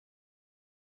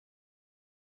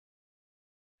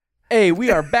Hey,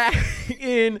 we are back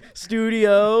in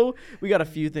studio. We got a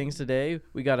few things today.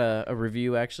 We got a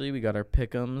review, actually. We got our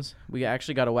pick'ems. We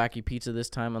actually got a wacky pizza this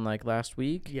time, unlike last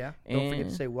week. Yeah. Don't forget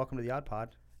to say welcome to the Odd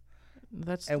Pod.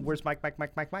 And where's Mike?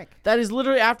 That is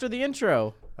literally after the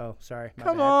intro. Oh, sorry.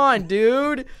 Come on,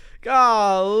 dude.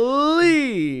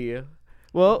 Golly.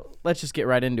 Well, let's just get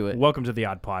right into it. Welcome to the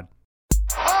Odd Pod.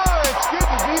 Oh, it's good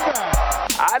to be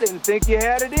back. I didn't think you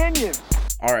had it in you.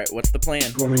 All right, what's the plan?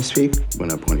 You want me to speak? We're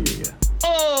not pointing at you yet.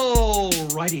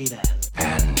 Alrighty then.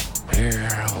 And here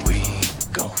we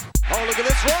go. Oh, look at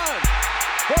this run.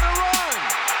 What a run.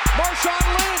 Marshawn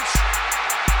Lynch.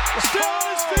 Still on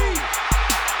his feet.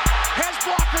 Has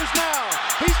blockers now.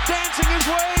 He's dancing his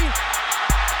way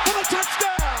for the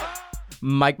touchdown.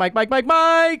 Mike.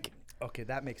 Okay,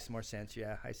 that makes more sense.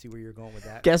 Yeah, I see where you're going with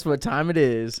that. Guess what time it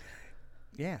is?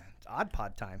 Yeah, it's Odd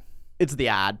Pod time. It's the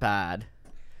Odd Pod.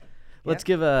 Let's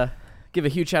give a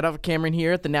huge shout out for Cameron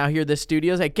here at the Now Hear This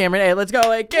Studios. Hey, Cameron. Hey, let's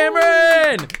go. Hey,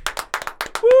 Cameron.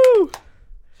 Woo!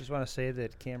 Just want to say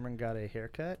that Cameron got a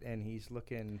haircut, and he's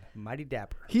looking mighty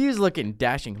dapper. He's looking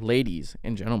dashing, ladies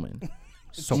and gentlemen.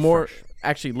 So more, fresh.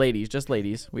 actually, ladies, just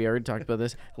ladies. We already talked about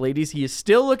this. Ladies, he is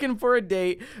still looking for a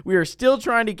date. We are still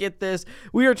trying to get this.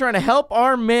 We are trying to help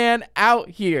our man out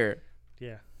here.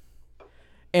 Yeah.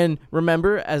 And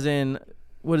remember, as in,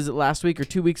 what is it, last week or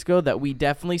 2 weeks ago, that we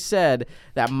definitely said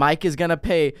that Mike is going to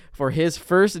pay for his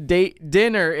first date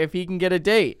dinner if he can get a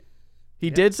date.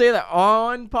 He did say that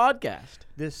on podcast.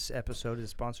 This episode is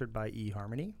sponsored by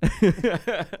eHarmony.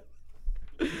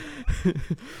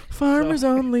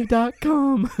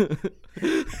 FarmersOnly.com.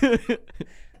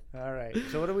 All right.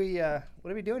 So what are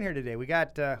we doing here today? We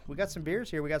got some beers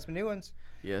here. We got some new ones.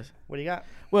 Yes. What do you got?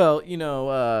 Well,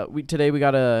 today we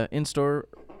got a in-store.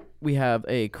 We have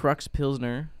a Crux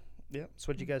Pilsner. Yeah, that's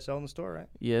what you guys sell in the store, right?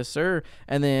 Yes, sir.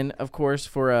 And then, of course,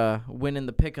 for winning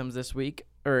the pick'ems this week,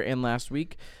 and last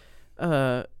week,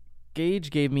 Gage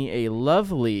gave me a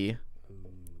lovely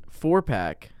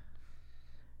 4-pack.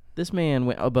 This man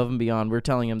went above and beyond. We're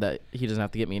telling him that he doesn't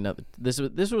have to get me another. This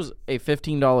was a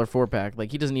 $15 4-pack.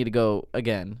 Like, he doesn't need to go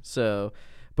again. So,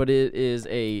 but it is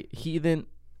a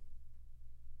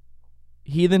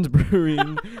Heathens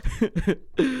Brewing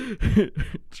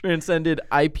Transcended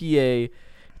IPA.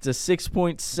 It's a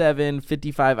 6.7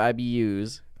 55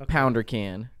 IBUs pounder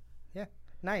can. Yeah,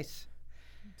 nice.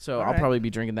 So All I'll right. probably be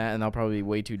drinking that, and I'll probably be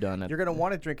way too done. You're gonna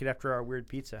want to drink it after our weird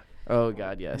pizza. Oh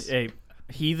God, yes. Hey,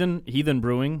 Heathen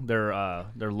Brewing. They're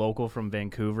local from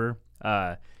Vancouver.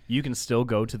 You can still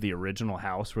go to the original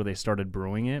house where they started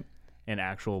brewing it and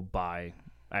actually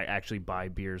buy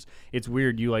beers. It's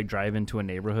weird. You like drive into a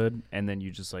neighborhood and then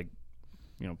you just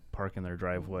park in their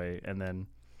driveway and then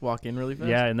Walk in really fast.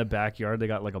 yeah, in the backyard they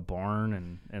got like a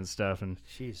barn and stuff and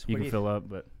Jeez, you can fill up.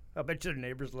 But I bet your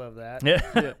neighbors love that.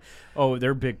 yeah. Oh,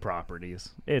 they're big properties.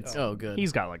 It's good.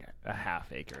 He's got like a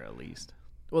half acre at least.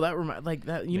 Well, that like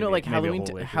that. You know, Maybe- like maybe a Halloween,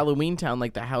 whole acre. Halloween Town.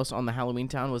 Like the house on the Halloween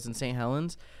Town was in St.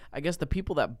 Helens. I guess the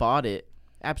people that bought it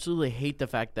absolutely hate the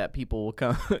fact that people will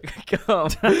come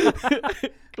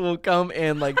will come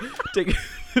and like take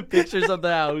pictures of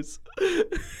the house.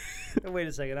 Wait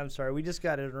a second. I'm sorry. We just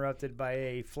got interrupted by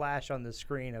a flash on the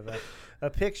screen of a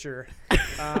picture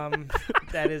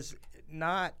that is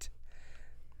not.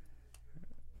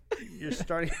 You're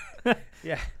starting.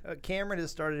 Yeah, Cameron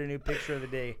has started a new picture of the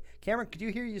day. Cameron,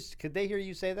 could they hear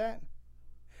you say that?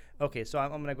 Okay, so I'm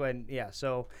going to go ahead and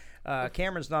So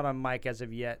Cameron's not on mic as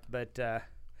of yet, but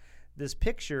this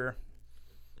picture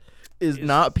Is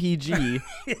not PG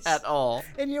Yes. at all.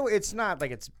 And it's not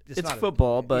like it's not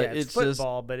football, but it's it's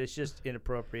football, but it's just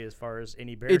inappropriate as far as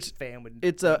any Bears fan would.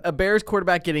 It's a Bears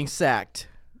quarterback getting sacked.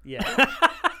 Yeah,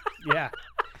 yeah.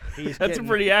 That's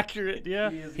pretty accurate.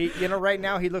 Yeah. Right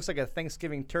now he looks like a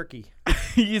Thanksgiving turkey.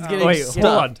 He's getting Wait, stuffed.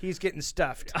 hold on. He's getting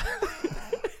stuffed.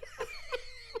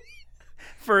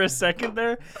 For a second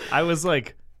there, I was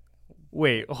like,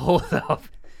 wait, hold up.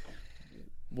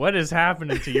 What is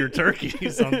happening to your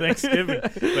turkeys on Thanksgiving?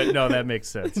 But no, that makes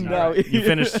sense. No, All right. You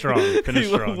finished strong.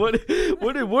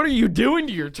 What are you doing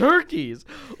to your turkeys?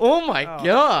 Oh my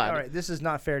God! All right, this is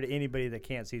not fair to anybody that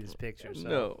can't see this picture. So.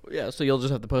 No, yeah. So you'll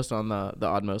just have to post on the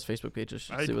Oddmost Facebook page to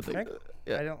see what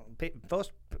they I don't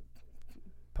post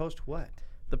what?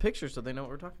 the picture so they know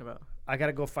what we're talking about. I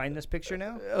gotta go find this picture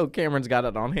now. Oh, Cameron's got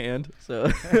it on hand,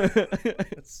 so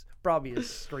It's probably a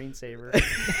screensaver.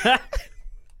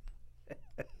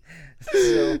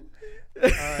 So, all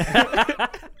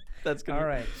right. that's good. All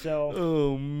right. So,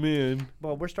 Oh man.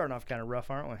 well, we're starting off kind of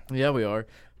rough, aren't we? Yeah, we are.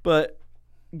 But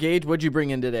Gage, what'd you bring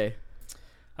in today?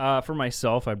 For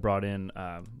myself, I brought in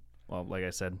well, like I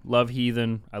said, love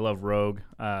Heathen. I love Rogue.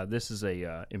 This is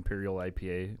a Imperial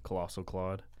IPA, Colossal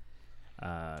Claude.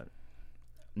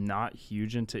 Not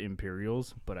huge into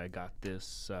Imperials, but I got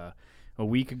this a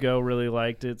week ago. Really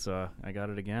liked it, so I got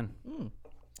it again. You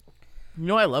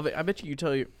know, I love it. I bet you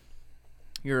tell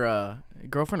your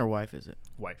girlfriend or wife, is it?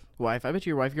 Wife. I bet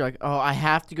your wife, you're like, oh, I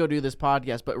have to go do this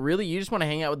podcast, but really, you just want to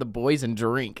hang out with the boys and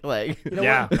drink. Like,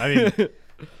 Yeah, I mean,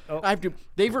 I have to.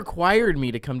 They've required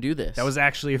me to come do this. that was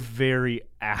actually a very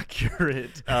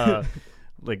accurate.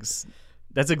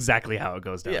 That's exactly how it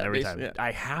goes down Yeah, every time. yeah.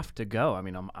 I have to go. I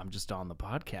mean, I'm just on the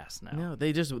podcast now. No,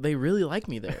 they really like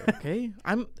me there. Okay,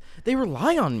 they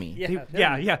rely on me.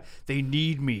 Yeah. They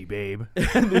need me, babe.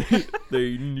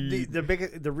 They need.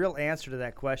 The real answer to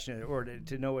that question, or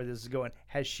to know where this is going,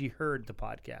 has she heard the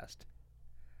podcast?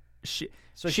 She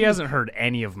hasn't heard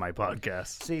any of my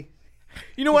podcasts. See,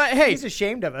 You know what? Hey, he's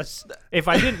ashamed of us. If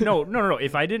I didn't, no.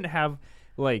 If I didn't have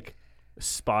like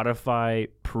Spotify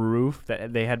proof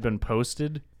that they had been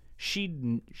posted,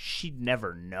 she'd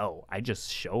never know. I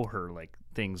just show her like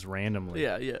things randomly.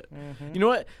 yeah. You know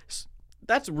what?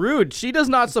 That's rude. She does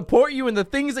not support you in the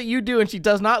things that you do, and she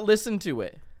does not listen to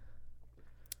it.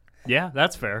 Yeah,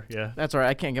 that's fair. Yeah. That's all right.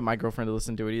 I can't get my girlfriend to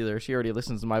listen to it either. She already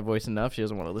listens to my voice enough. She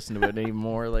doesn't want to listen to it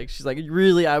anymore. Like, she's like,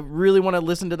 really, I really want to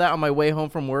listen to that on my way home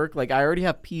from work. Like, I already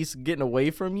have peace getting away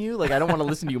from you. Like, I don't want to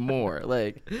listen to you more.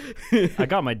 Like, I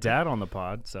got my dad on the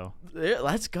pod, so yeah,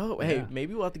 let's go. Hey, Yeah.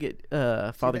 maybe we'll have to get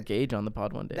Father Gage on the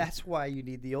pod one day. That's why you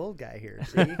need the old guy here.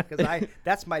 See, because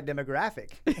that's my demographic.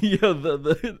 yeah,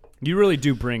 the you really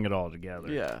do bring it all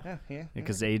together. yeah. Yeah.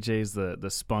 Because AJ's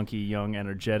the spunky, young,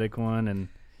 energetic one, and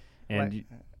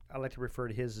I like to refer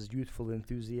to his as youthful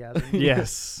enthusiasm.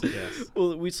 yes.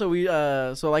 Well,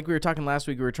 so like we were talking last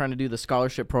week, we were trying to do the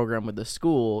scholarship program with the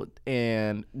school,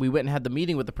 and we went and had the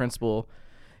meeting with the principal.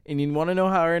 And you want to know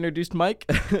how I introduced Mike?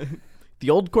 The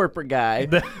old corporate guy.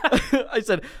 I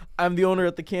said, I'm the owner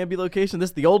at the Canby location. This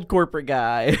is the old corporate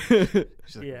guy. She's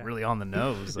like Yeah. really on the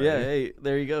nose. Yeah, hey,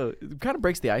 there you go. It kind of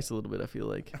breaks the ice a little bit, I feel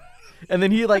like. And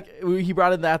then he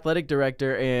brought in the athletic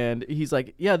director, and he's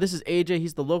like, yeah, this is AJ.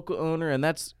 He's the local owner, and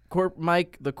that's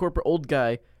Mike, the corporate old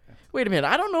guy. Wait a minute.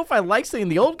 I don't know if I like saying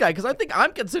the old guy, because I think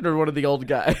I'm considered one of the old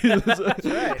guys. That's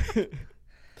right.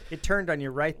 It turned on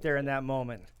you right there in that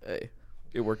moment. Hey,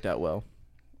 it worked out well.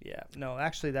 Yeah. No,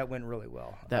 actually, that went really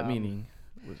well. That meaning.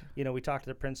 You know, we talked to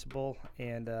the principal,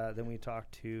 and then we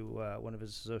talked to one of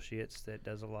his associates that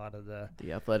does a lot of the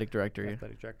The athletic director.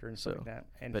 athletic director and stuff like that.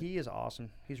 And but- he is awesome.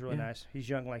 He's really nice. He's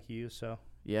young like you, so.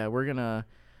 Yeah, we're gonna.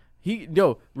 He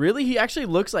actually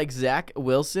looks like Zach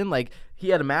Wilson. Like, he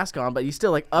had a mask on, but he's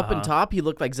still like up and top. He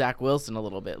looked like Zach Wilson a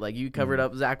little bit. Like, you covered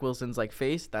up Zach Wilson's like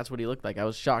face. That's what he looked like. I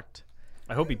was shocked.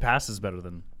 I hope he passes better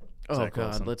than Oh Zach God,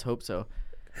 Wilson. let's hope so.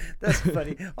 That's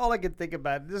funny. All I can think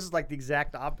about, this is like the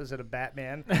exact opposite of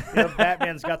Batman. You know,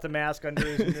 Batman's got the mask under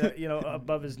his,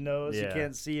 above his nose. Yeah. You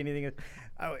can't see anything.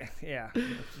 Oh, yeah.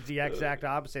 It's the exact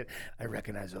opposite. I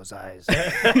recognize those eyes.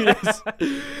 Yes.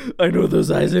 I know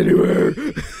those eyes anywhere.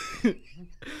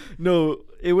 No,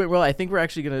 it went well. I think we're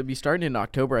actually going to be starting in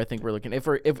October. I think we're looking if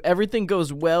everything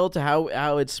goes well to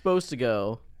how it's supposed to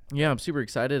go. Yeah, I'm super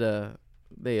excited.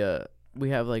 We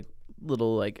have like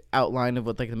little like outline of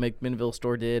what like the McMinnville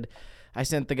store did. I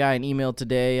sent the guy an email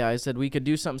today. I said we could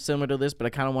do something similar to this, but I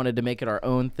kind of wanted to make it our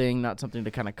own thing, not something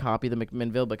to kind of copy the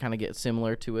McMinnville, but kind of get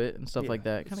similar to it and stuff like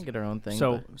that. Kind of get our own thing.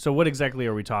 So what exactly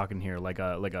are we talking here? Like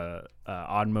a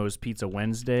Oddmo's Pizza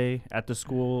Wednesday at the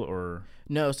school, or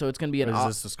no, so it's gonna be or an. is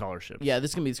this the scholarship? Yeah,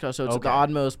 this is gonna be the scholarship. So it's Okay. the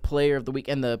Oddmost Player of the Week,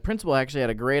 and the principal actually had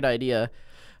a great idea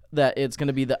that it's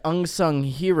gonna be the unsung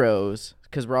heroes.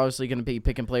 Because we're obviously going to be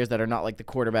picking players that are not like the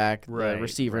quarterback, the Right,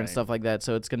 receiver, and right. stuff like that.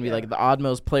 So it's going to be like the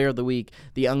Oddmost Player of the Week,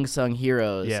 the unsung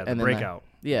heroes. Yeah, the and then breakout.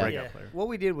 Yeah. breakout player. What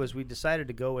we did was we decided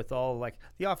to go with all like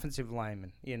the offensive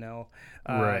linemen,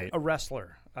 Right. a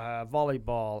wrestler,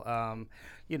 volleyball,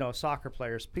 soccer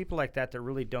players, people like that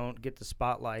really don't get the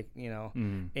spotlight,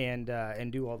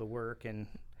 and do all the work and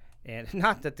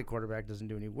not that the quarterback doesn't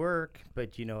do any work,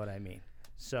 but you know what I mean.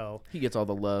 So He gets all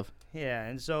the love. yeah,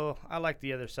 and so I like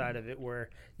the other side of it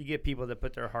where you get people that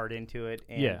put their heart into it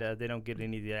and Yeah. they don't get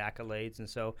any of the accolades, and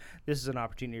so this is an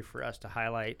opportunity for us to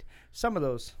highlight some of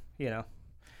those,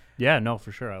 Yeah, no,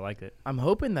 for sure. I like it. I'm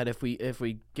hoping that if we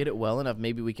get it well enough,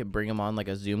 maybe we could bring them on like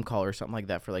a Zoom call or something like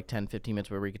that for like 10, 15 minutes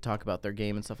where we could talk about their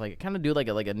game and stuff like it. Kind of do like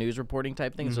a news reporting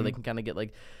type thing so they can kind of get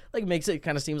like makes it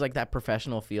kind of seems like that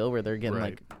professional feel where they're getting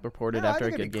Right. like reported Yeah, after I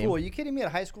a think good it'd be game. cool. Are you kidding me? At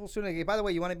a high school student, like, by the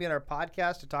way, you want to be on our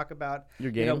podcast to talk about Your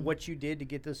game? what you did to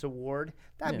get this award?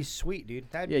 That'd be sweet, dude.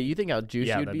 Yeah, you think how juicy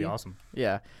Yeah, you'd that'd be awesome.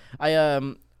 Yeah,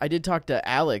 I did talk to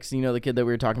Alex, you know, the kid that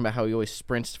we were talking about, how he always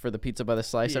sprints for the pizza by the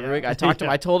slice every Yeah. week. I talked to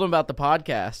him. I told him about the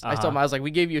podcast. I told him, Uh-huh. I was like,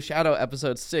 we gave you a shout out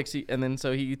episode 6. And then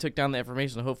so he took down the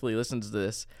information. Hopefully he listens to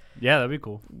this. Yeah, that'd be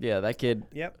cool. Yeah, that kid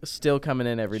Yep. still coming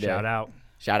in every day. Shout out.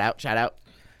 Shout out. Shout out.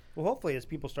 Well, hopefully, as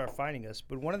people start finding us.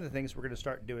 But one of the things we're going to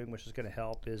start doing, which is going to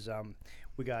help, is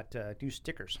we got new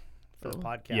stickers for the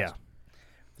podcast. Yeah.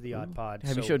 For the Odd Pod.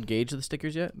 Have you So- showed Gage the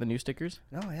stickers yet? The new stickers?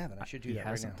 No, I haven't. I should do He that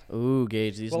hasn't. right now. Ooh,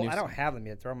 Gage, these Well, new I don't have them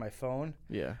yet. They're on my phone,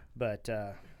 Yeah. but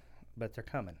they're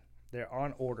coming. They're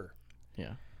on order.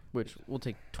 Yeah. Which will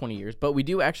take 20 years. But we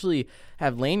do actually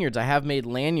have lanyards. I have made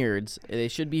lanyards. They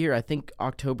should be here, I think,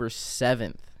 October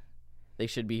 7th. They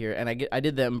should be here. And I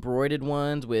did the embroidered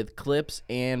ones with clips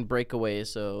and breakaways,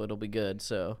 so it'll be good.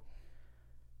 So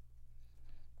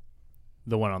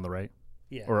The one on the right,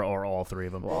 Yeah. or all three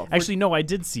of them. Well, Actually, no, I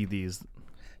did see these.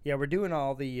 Yeah, we're doing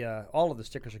all of the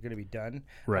stickers are going to be done.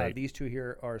 Right. These two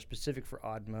here are specific for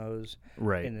Odd Mo's.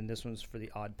 Right. And then this one's for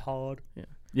the Odd Pod.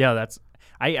 Yeah,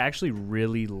 I actually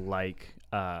really like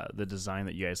the design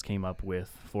that you guys came up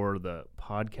with for the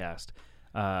podcast.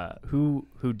 Who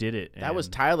did it? that was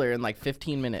And- Tyler in like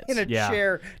 15 minutes. In a Yeah.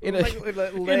 chair, In a-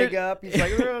 leg up. He's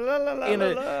like, la, la, la, in la,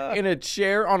 a la. in a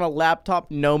chair on a laptop,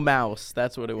 no mouse.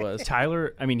 That's what it was.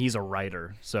 Tyler. I mean, he's a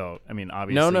writer, so I mean,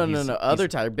 obviously. No. he's- Other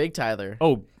he's- Tyler, Big Tyler.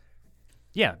 Oh,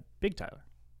 yeah, Big Tyler.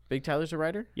 Big Tyler's a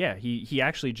writer? Yeah, he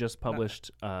actually just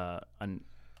published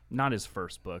not his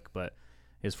first book, but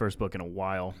his first book in a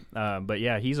while. But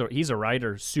yeah, he's a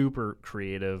writer, super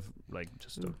creative, like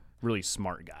just a really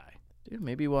smart guy. Dude,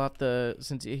 maybe we'll have to,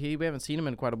 since we haven't seen him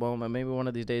in quite a while, but maybe one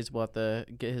of these days we'll have to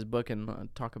get his book and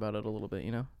talk about it a little bit,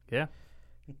 you know? Yeah.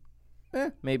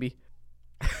 Maybe.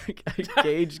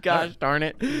 Gage, gosh darn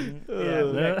it.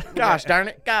 Yeah. Gosh darn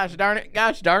it. Gosh darn it.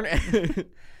 Gosh darn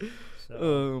it.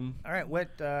 So, all right, what?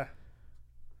 Well,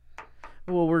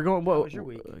 we're going. What How was your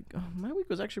week? My week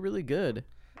was actually really good.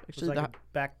 Was Actually, like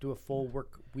back to a full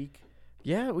work week.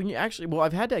 yeah. When you actually, well,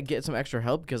 I've had to get some extra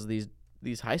help because these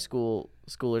high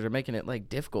schoolers are making it like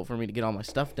difficult for me to get all my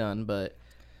stuff done. But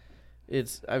I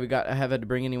haven't had to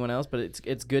bring anyone else. But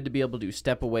it's good to be able to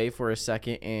step away for a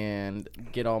second and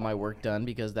get all my work done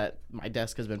because my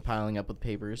desk has been piling up with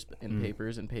papers and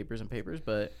papers and papers and papers.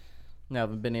 But now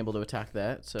I've been able to attack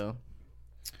that. So.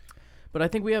 But I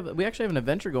think we actually have an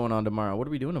adventure going on tomorrow. What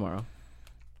are we doing tomorrow?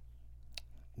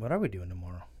 What are we doing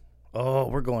tomorrow? Oh,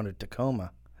 we're going to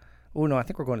Tacoma. Oh no, I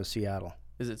think we're going to Seattle.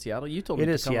 Is it Seattle? You told me It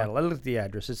is Tacoma. Seattle. I looked at the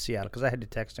address. It's Seattle because I had to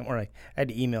text him or I had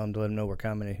to email him to let him know we're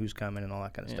coming and who's coming and all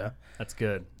that kind of stuff. That's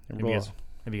good. Have Roll.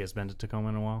 you guys been to Tacoma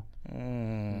in a while?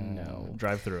 No.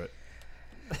 Drive through it.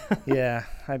 Yeah,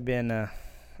 I've been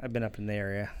up in the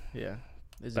area. Yeah.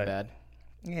 Is But- it bad?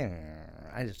 Yeah,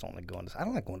 I just don't like going to. I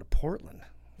don't like going to Portland,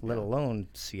 let alone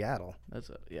Seattle.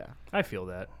 Yeah. I feel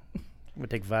that. I'm gonna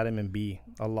take vitamin B,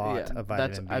 a lot of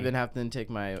vitamin B. I've been having to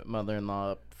take my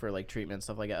mother-in-law up for like treatment and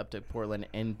stuff like that up to Portland,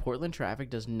 and Portland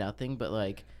traffic does nothing but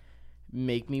like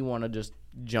make me want to just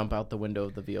jump out the window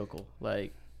of the vehicle.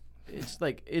 Like and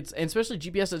especially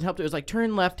GPS doesn't help. It was like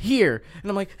turn left here, and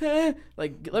I'm like,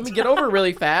 like let me get over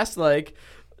really fast. Like,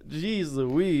 jeez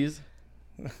Louise.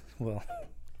 Well,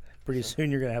 pretty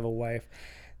soon you're gonna have a wife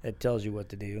that tells you what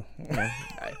to do.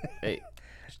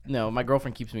 No, my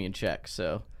girlfriend keeps me in check,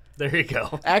 so. There you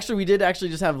go. Actually, we did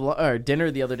just have dinner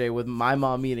the other day with my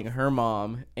mom meeting her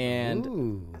mom, and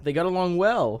Ooh, they got along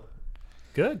well.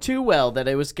 Good. Too well that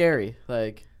it was scary.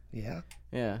 Like, yeah.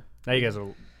 yeah. Now you guys are.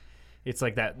 It's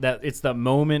like that. It's the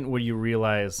moment where you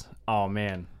realize, oh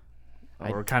man,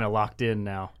 we're kind of locked in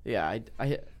now. Yeah,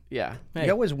 yeah. Hey,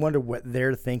 You always wonder what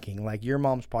they're thinking. Like your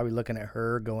mom's probably looking at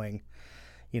her, going,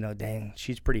 you know, dang,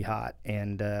 she's pretty hot,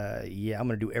 and yeah, I'm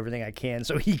gonna do everything I can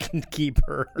so he can keep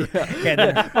her. And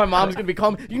then, my mom's gonna be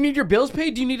calling me. You need your bills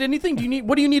paid? Do you need anything?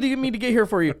 What do you need to get me to get here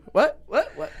for you? What?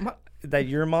 that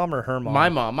your mom or her mom? My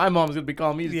mom's gonna be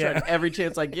calling me to Yeah. try every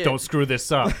chance I get. Don't screw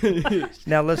this up.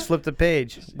 Now let's flip the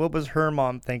page. What was her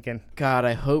mom thinking? God,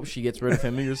 I hope she gets rid of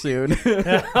him here soon.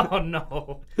 Oh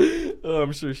no. Oh,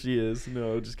 I'm sure she is.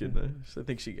 No, just kidding. I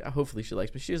think hopefully she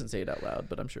likes me. She doesn't say it out loud,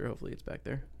 but I'm sure hopefully it's back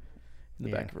there in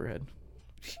the Yeah. back of her head.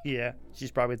 Yeah,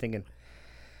 she's probably thinking,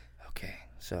 okay,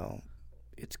 so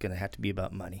it's gonna have to be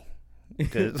about money.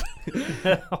 'Cause-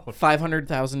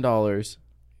 $500,000.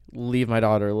 Leave my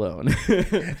daughter alone.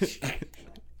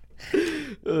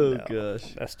 Oh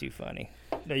gosh. that's too funny.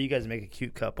 No, you guys make a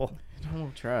cute couple.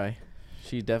 I'll try.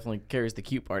 She definitely carries the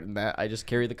cute part in that. I just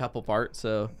carry the couple part.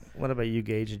 So What about you,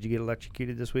 Gage? Did you get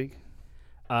electrocuted this week?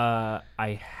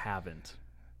 I haven't,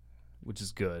 which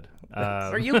is good.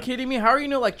 are you kidding me? How are you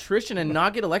an electrician and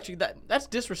not get electric? That's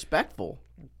disrespectful.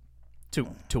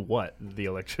 To what? The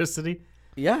electricity?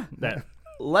 Yeah. That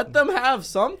Let them have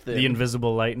something. The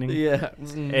invisible lightning. Yeah.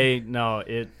 Hey, no,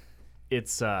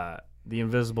 it's the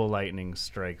invisible lightning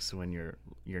strikes when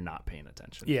you're not paying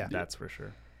attention. Yeah. That's for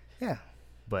sure. Yeah.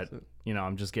 But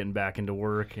I'm just getting back into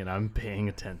work and I'm paying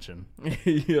attention.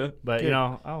 Yeah. But Good.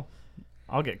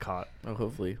 I'll get caught. Oh,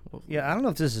 hopefully. Yeah, I don't know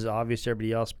if this is obvious to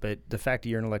everybody else, but the fact that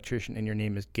you're an electrician and your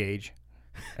name is Gage,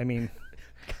 I mean,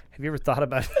 have you ever thought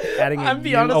about adding a I'm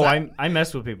be honest, Oh, I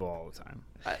mess with people all the time.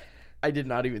 I did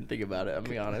not even think about it. I'll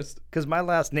be honest. Because my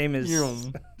last name is Yeah.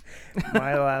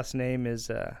 my last name is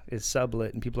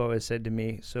Sublet, and people always said to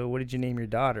me, "So what did you name your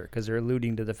daughter?" Because they're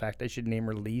alluding to the fact I should name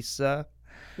her Lisa,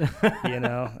 and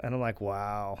I'm like,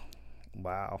 wow.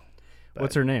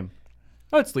 What's her name?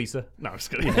 Oh, it's Lisa. No, I'm just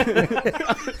kidding.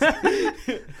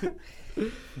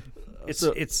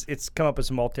 It's come up with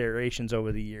some alterations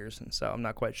over the years, and so I'm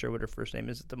not quite sure what her first name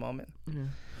is at the moment.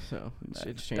 So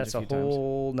it's changed That's a a few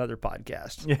whole nother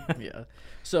podcast. Yeah. times. Yeah.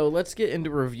 So let's get into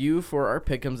review for our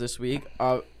pick'ems this week.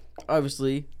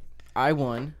 Obviously, I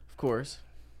won, of course.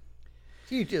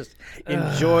 You just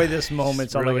enjoy this moment.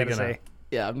 That's all I really gotta say.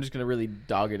 Yeah, I'm just gonna really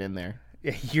dog it in there.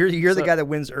 Yeah, you're the So- guy that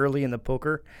wins early in the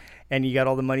poker, and you got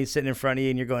all the money sitting in front of you,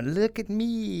 and you're going, "Look at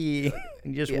me!"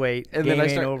 and just wait. And Game then I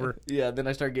ain't start over. Yeah, then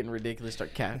I start getting ridiculous.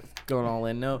 Start going all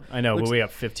in. No, I know, looks- but we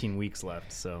have 15 weeks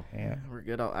left, so. Yeah. We're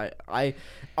good.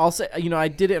 I'll say, I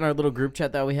did it in our little group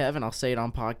chat that we have, and I'll say it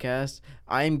on podcast.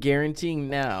 I am guaranteeing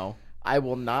now I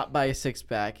will not buy a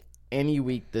 6-pack any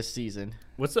week this season.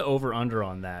 What's the over under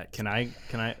on that? Can I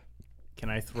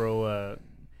throw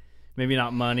maybe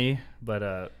not money,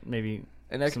 but maybe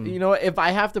And some, you know what? If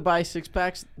I have to buy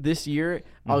 6-packs this year,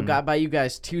 I'll buy you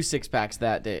guys 2 6-packs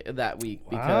that week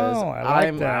because Wow, I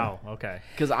like that. wow, okay.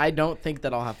 because I don't think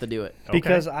that I'll have to do it.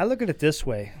 Because I look at it this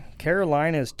way: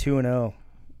 Carolina is 2-0.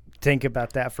 Think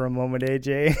about that for a moment,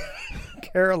 AJ.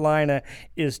 Carolina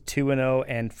is 2-0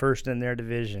 and first in their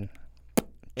division.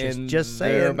 Just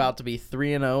saying. They're about to be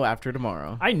 3-0 after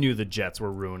tomorrow. I knew the Jets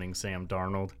were ruining Sam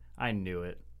Darnold. I knew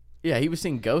it. Yeah, he was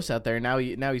seeing ghosts out there. Now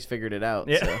he's figured it out.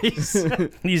 Yeah, So.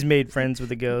 He's made friends with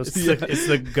the ghosts. it's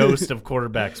the ghost of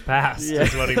quarterbacks past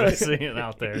is what he was seeing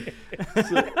out there.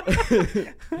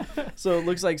 So it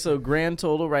looks like grand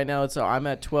total right now. I'm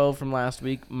at 12 from last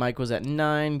week. Mike was at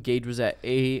 9. Gage was at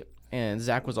 8, and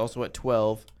Zach was also at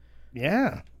 12.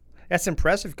 Yeah. That's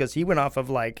impressive because he went off of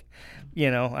I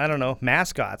don't know,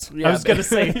 mascots. Yeah, I was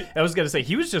gonna say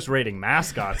he was just rating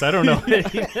mascots. I don't know.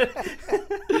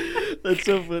 That's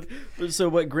so fun. So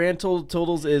what grand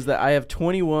totals is that I have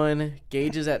 21,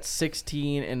 Gage is at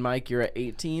 16, and Mike, you're at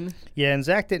 18. Yeah, and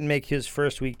Zach didn't make his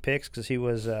first week picks because he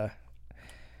was,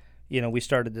 we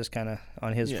started this kind of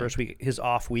on his first week, his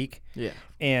off week. Yeah.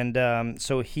 And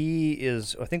so he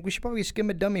is, I think we should probably just give him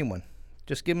a dummy one.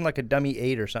 Just give him like a dummy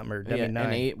 8 or something, or dummy 9.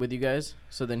 An 8 with you guys.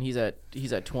 So then he's at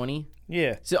 20.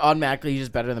 Yeah. So automatically he's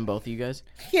just better than both of you guys.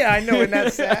 Yeah, I know, and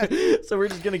that's sad. So we're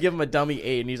just gonna give him a dummy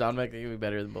 8, and he's automatically gonna be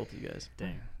better than both of you guys.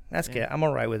 Dang. That's good. I'm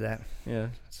all right with that. Yeah.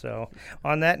 So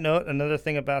on that note, another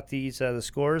thing about these the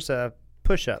scores,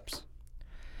 push-ups.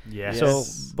 Yes. So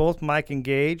both Mike and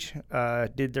Gage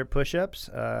did their push-ups.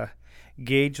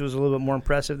 Gage was a little bit more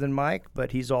impressive than Mike,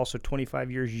 but he's also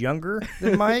 25 years younger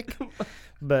than Mike.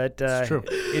 But It's true.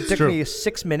 It took me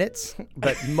 6 minutes,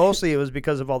 but mostly it was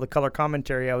because of all the color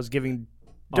commentary I was giving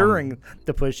during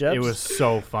the push-ups. It was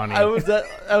so funny. I was at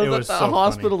the so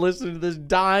hospital funny. listening to this,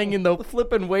 dying in the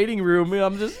flipping waiting room. And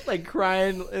I'm just like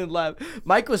crying and laughing.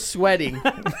 Mike was sweating.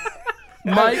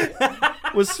 Mike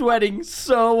was sweating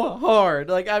so hard.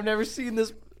 Like I've never seen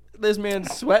this man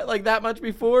sweat like that much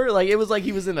before. Like it was like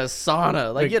he was in a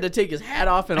sauna. Like he had to take his hat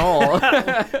off and all.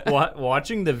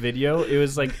 Watching the video,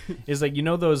 it's like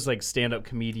those like stand-up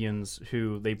comedians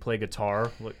who they play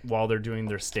guitar while they're doing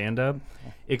their stand-up,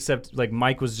 except like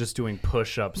Mike was just doing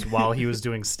push-ups while he was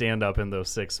doing stand-up in those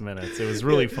 6 minutes. It was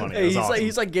really funny. It was awesome.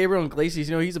 He's like Gabriel Iglesias.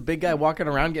 He's a big guy walking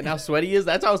around getting how sweaty he is.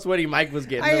 That's how sweaty Mike was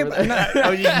getting.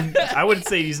 I wouldn't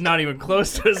say he's not even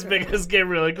close to as big as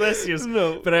Gabriel Iglesias.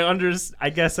 No. But I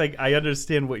guess I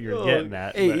understand what you're getting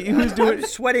at. Hey, but- he was doing I'm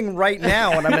sweating right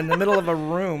now when I'm in the middle of a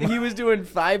room. He was doing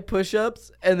 5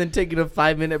 push-ups and then taking a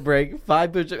 5-minute break,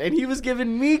 5 push-ups, and he was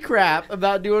giving me crap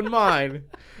about doing mine.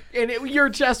 And your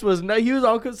chest was no. He was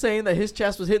also saying that his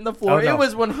chest was hitting the floor. Oh, no. It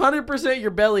was 100%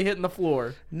 your belly hitting the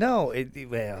floor. No,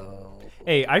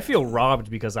 Hey, I feel robbed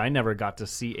because I never got to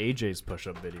see AJ's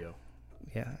push-up video.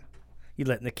 yeah. You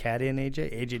letting the cat in,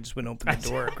 AJ? AJ just went open the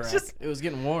door. Crack. It was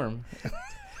getting warm.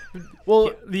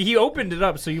 Well, he opened it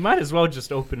up, so you might as well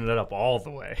just open it up all the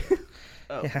way.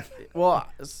 Well,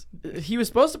 he was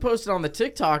supposed to post it on the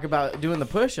TikTok about doing the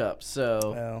push-ups.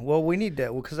 So Well, we need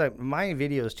to, because my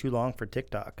video is too long for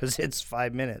TikTok because it's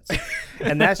 5 minutes,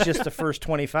 and that's just the first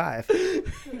 25.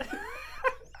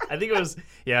 I think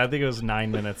it was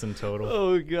 9 minutes in total.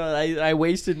 oh god,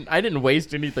 I didn't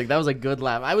waste anything. That was a good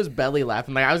laugh. I was belly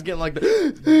laughing. Like I was getting like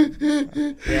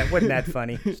the. Yeah, wasn't that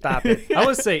funny? Stop it. I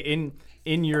would say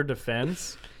in your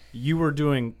defense, you were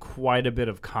doing quite a bit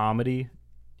of comedy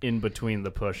in between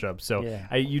the push-ups, so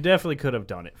Yeah. you definitely could have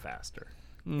done it faster.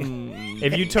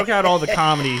 If you took out all the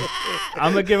comedy,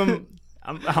 I'm gonna give him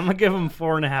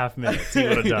 4.5 minutes. He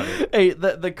would have done it. Hey,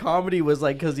 the comedy was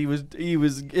like because he was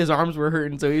his arms were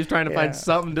hurting, so he was trying to find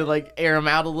something to like air him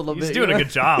out a little bit. He's doing a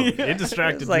good job. It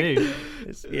distracted It's like- me.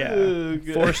 Yeah,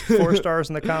 four stars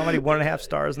in the comedy, 1.5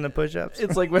 stars in the push-ups.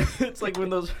 It's like when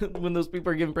those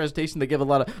people are giving presentations, they give a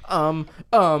lot of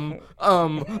like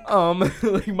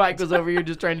Mike was over here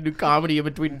just trying to do comedy in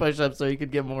between push-ups so he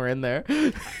could get more in there.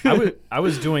 I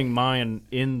was doing mine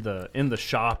in the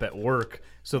shop at work.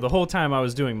 So the whole time I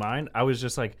was doing mine, I was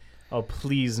just like, oh,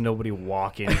 please nobody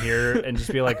walk in here and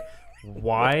just be like,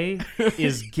 why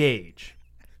is Gage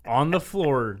on the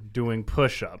floor doing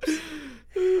push-ups?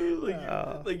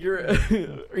 Like you're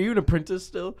are you an apprentice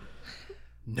still?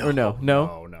 No, Or no?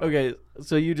 no. Okay,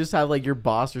 so you just have like your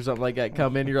boss or something like that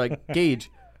come in. You're like, Gage,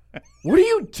 what are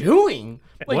you doing?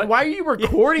 Like, What? why are you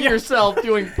recording yourself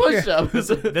doing push-ups?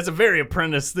 That's a very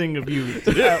apprentice thing of you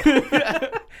to do.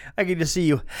 I can just see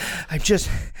you. I'm just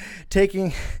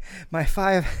taking my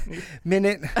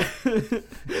 5-minute.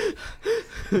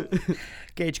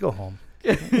 Gage, go home.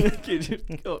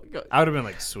 Gage, go. I would have been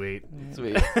like, sweet.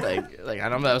 Sweet. Like I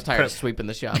know I was tired of sweeping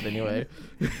the shop anyway.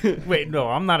 Wait, no,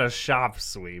 I'm not a shop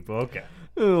sweep. Okay.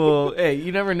 Well, hey,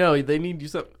 you never know. They need you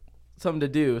something to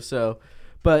do. So,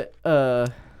 but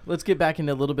let's get back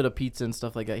into a little bit of pizza and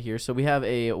stuff like that here. So we have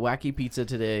a wacky pizza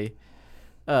today.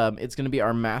 It's gonna be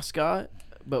our mascot,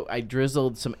 but I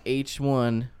drizzled some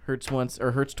H1 hurts once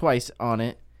or hurts twice on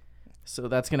it. So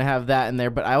that's gonna have that in there.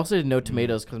 But I also did no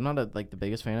tomatoes because I'm not the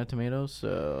biggest fan of tomatoes.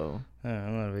 So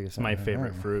I'm not a big It's my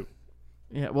favorite fruit.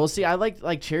 yeah, well, see, I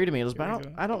like cherry tomatoes, but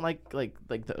I don't like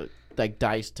the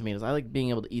diced tomatoes. I like being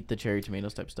able to eat the cherry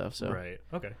tomatoes type stuff. So Right.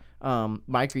 Okay.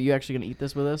 Mike, are you actually gonna eat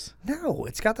this with us? No,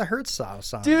 it's got the Hertz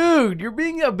sauce on it. Dude, you're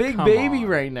being a big Come baby on.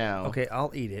 right now. Okay,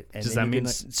 I'll eat it. And Does then that you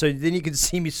mean can, so then you can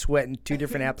see me sweating 2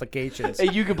 different applications.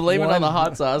 Hey, you can blame it on One- the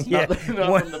hot sauce, yeah, not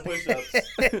one- from the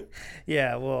push-ups.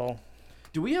 Yeah, well,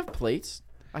 Do we have plates?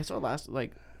 I saw last a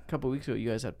couple weeks ago you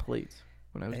guys had plates.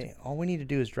 When I was, hey, all we need to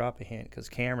do is drop a hint because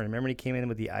Cameron, remember when he came in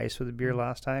with the ice with the beer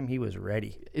last time? He was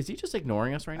ready. is he just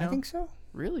ignoring us right now? I think so.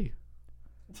 Really?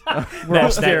 We're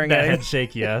all staring that at him. head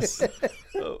shake, yes.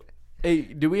 Hey,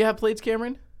 do we have plates,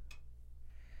 Cameron?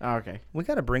 Oh, okay. We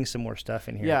got to bring some more stuff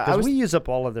in here. Yeah, I because was- we use up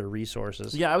all of their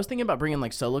resources. Yeah, I was thinking about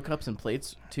bringing solo cups and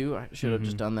plates too. I should have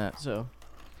just done that. So.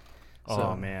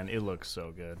 Oh man, it looks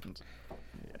so good.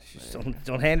 Just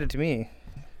don't hand it to me.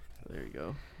 There you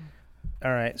go.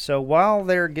 All right. So while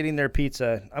they're getting their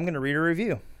pizza, I'm going to read a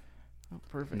review Oh,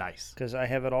 perfect. Nice. because I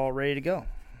have it all ready to go,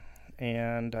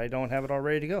 and I don't have it all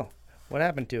ready to go. What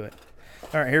happened to it?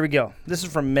 All right, here we go. This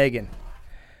is from Megan.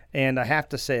 And I have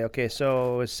to say, okay,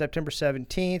 so it's September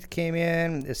 17th came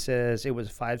in. It says it was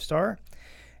 5-star.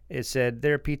 It said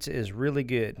their pizza is really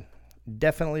good.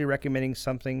 Definitely recommending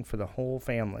something for the whole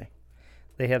family.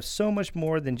 They have so much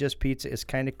more than just pizza. It's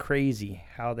kind of crazy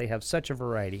how they have such a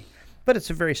variety. But it's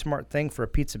a very smart thing for a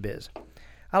pizza biz.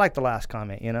 I like the last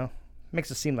comment, Makes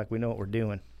it seem like we know what we're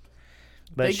doing.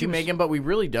 But Thank you, Megan, but we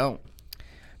really don't.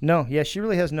 No, yeah, she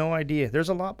really has no idea. There's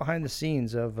a lot behind the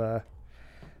scenes of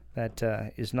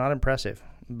that is not impressive.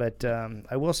 But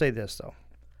I will say this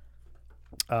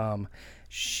though,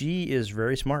 she is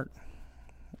very smart.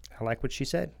 I like what she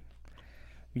said.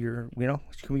 Can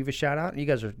we give a shout out? You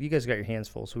guys got your hands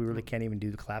full, so we really can't even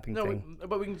do the clapping No, thing.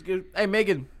 but we can give. Hey,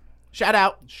 Megan, shout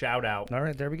out. Shout out. All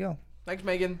right, there we go. Thanks,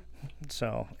 Megan.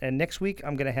 So, and next week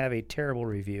I'm gonna have a terrible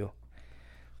review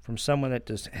from someone that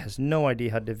just has no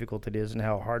idea how difficult it is and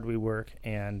how hard we work,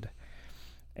 and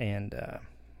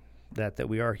that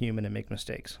we are human and make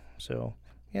mistakes. So,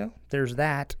 there's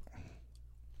that.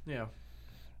 Yeah.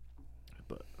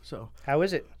 But so, How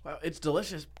is it? wow, it's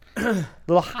delicious. A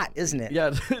little hot, isn't it?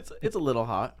 Yeah, it's a little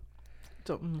hot.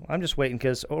 So, I'm just waiting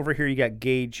because over here you got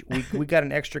Gage. We got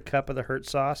an extra cup of the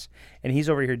Hertz sauce, and he's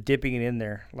over here dipping it in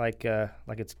there like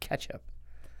it's ketchup.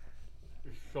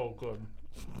 It's so good.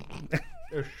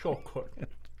 It's so good.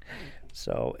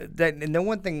 So and the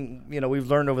one thing we've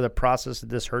learned over the process of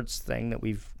this Hertz thing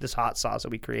this hot sauce that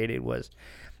we created was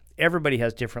everybody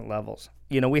has different levels.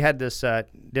 We had this.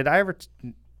 Did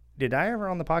Did I ever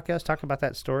on the podcast talk about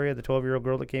that story of the 12-year-old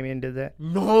girl that came in and did that?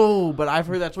 No, but I've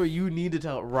heard that's what you need to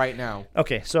tell it right now.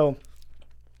 Okay, so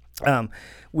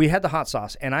we had the hot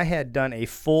sauce, and I had done a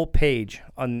full page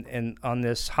on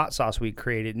this hot sauce we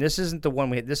created. And this isn't the one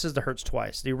we had. This is the Hurts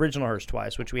Twice, the original Hurts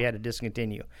Twice, which we had to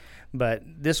discontinue. But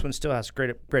this one still has a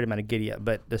great amount of giddy up.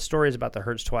 But the story is about the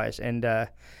Hurts Twice. And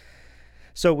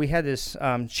so we had this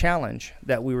challenge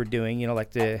that we were doing, like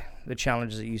the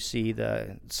challenges that you see.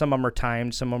 Some of them are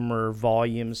timed, some of them are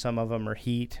volume, some of them are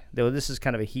heat. Though this is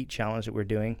kind of a heat challenge that we're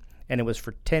doing. And it was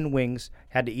for 10 wings,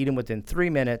 had to eat them within 3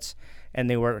 minutes, and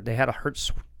they had a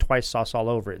Hurts Twice sauce all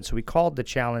over it. And so we called the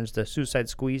challenge the Suicide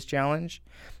Squeeze Challenge,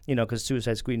 because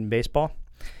Suicide Squeeze in baseball.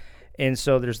 And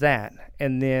so there's that.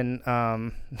 And then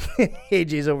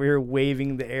AJ's over here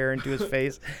waving the air into his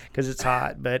face because it's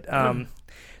hot. But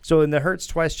so in the Hurts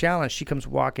Twice Challenge, she comes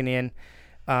walking in,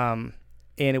 and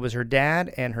it was her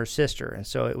dad and her sister. And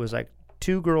so it was like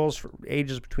 2 girls,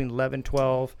 ages between 11 and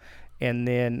 12, and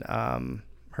then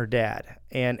her dad.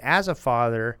 And as a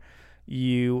father,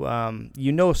 you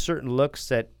certain looks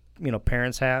that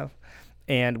parents have.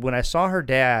 And when I saw her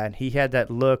dad, he had that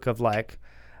look of like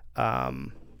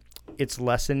it's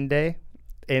lesson day.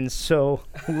 And so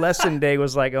lesson day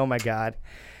was like, oh my God.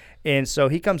 And so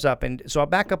he comes up, and so I'll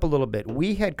back up a little bit.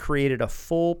 We had created a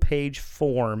full page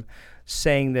form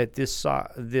saying that this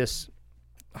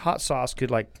hot sauce could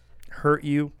like hurt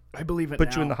you, I believe it.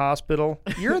 Put you in the hospital.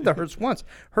 You're in the Hurts once.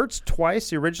 Hurts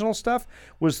Twice, the original stuff,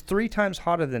 was 3 times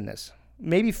hotter than this.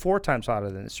 Maybe 4 times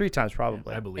hotter than this. 3 times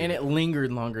probably. I believe And it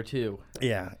lingered longer too.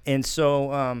 Yeah. And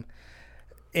so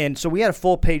we had a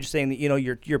full page saying that,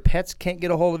 your pets can't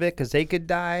get a hold of it because they could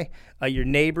die. Your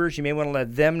neighbors, you may want to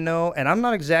let them know. And I'm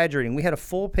not exaggerating. We had a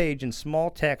full page in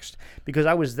small text because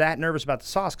I was that nervous about the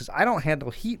sauce because I don't handle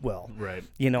heat well. Right.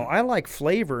 I like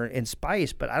flavor and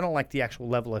spice, but I don't like the actual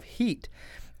level of heat.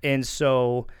 And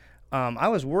so I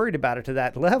was worried about it to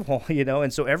that level,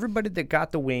 and so everybody that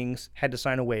got the wings had to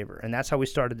sign a waiver, and that's how we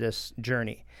started this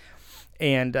journey.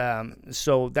 And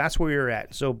so that's where we were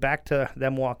at. So back to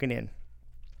them walking in.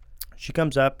 She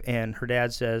comes up, and her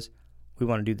dad says, we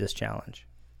want to do this challenge.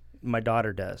 My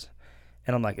daughter does.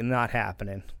 And I'm like, not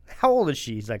happening. How old is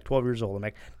she? He's like 12 years old. I'm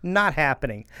like, not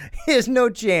happening. There's no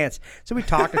chance. So we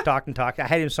talked and talked and talked. I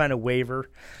had him sign a waiver.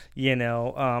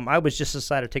 I was just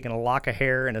decided taking a lock of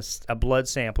hair and a blood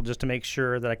sample just to make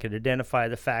sure that I could identify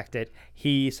the fact that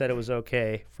he said it was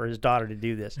okay for his daughter to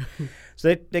do this.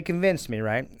 So they convinced me,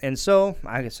 right? And so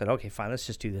I said, okay, fine, let's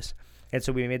just do this. And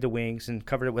so we made the wings and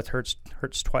covered it with Hurts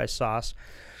Twice sauce.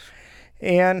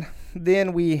 And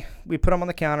then we put them on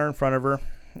the counter in front of her.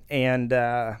 And,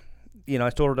 I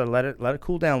told her to let it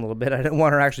cool down a little bit. I didn't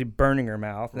want her actually burning her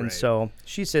mouth. And so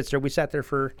she sits there. We sat there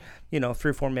for, 3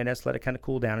 or 4 minutes, let it kind of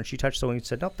cool down. And she touched the wings and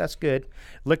said, nope, that's good.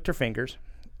 Licked her fingers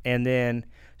and then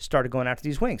started going after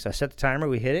these wings. I set the timer.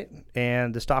 We hit it.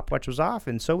 And the stopwatch was off.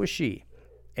 And so was she.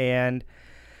 And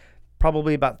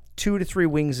probably about 2 to 3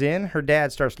 wings in, her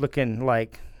dad starts looking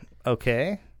like,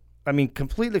 okay. I mean,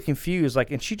 completely confused.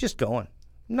 And she's just going.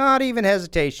 Not even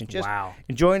hesitation. Just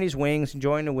enjoying these wings,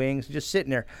 enjoying the wings, just sitting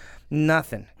there.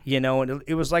 Nothing, and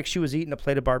it was like she was eating a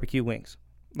plate of barbecue wings.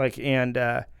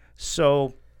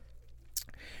 So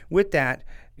with that,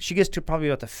 she gets to probably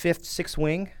about the 5th, 6th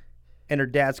wing, and her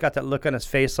dad's got that look on his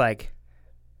face like,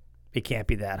 it can't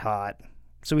be that hot.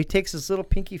 So he takes his little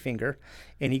pinky finger,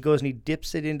 and he goes and he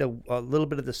dips it into a little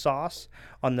bit of the sauce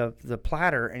on the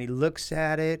platter, and he looks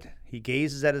at it. He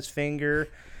gazes at his finger.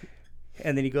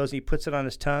 And then he goes and he puts it on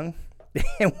his tongue.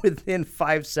 And within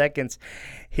 5 seconds,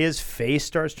 his face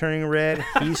starts turning red.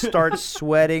 He starts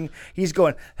sweating. He's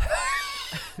going,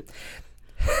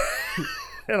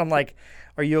 and I'm like,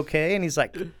 are you okay? And he's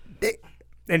like,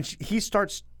 and he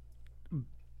starts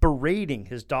berating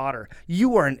his daughter.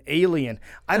 You are an alien.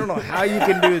 I don't know how you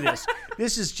can do this.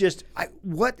 This is just,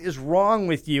 what is wrong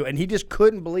with you? And he just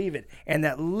couldn't believe it. And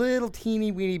that little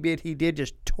teeny weeny bit he did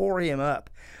just tore him up.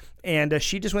 And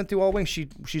she just went through all wings.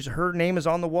 Her name is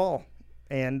on the wall.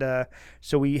 And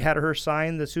so we had her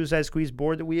sign the Suicide Squeeze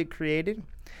board that we had created.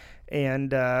 And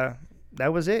that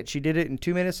was it. She did it in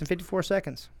 2 minutes and 54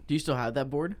 seconds. Do you still have that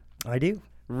board? I do.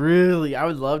 Really? I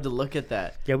would love to look at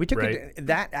that. Yeah, we took it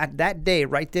that day,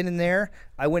 right then and there.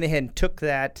 I went ahead and took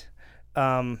that.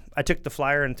 I took the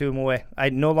flyer and threw them away. I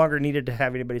no longer needed to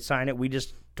have anybody sign it. We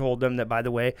just told them that, by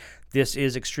the way, this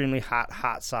is extremely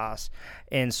hot sauce.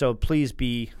 And so please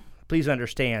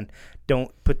understand,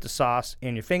 don't put the sauce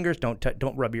in your fingers, don't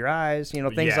rub your eyes,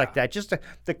 things like that. Just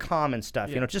the common stuff,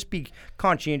 just be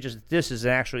conscientious that this is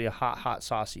actually a hot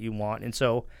sauce that you want. And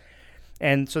so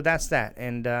that's that.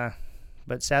 And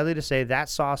But sadly to say, that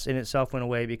sauce in itself went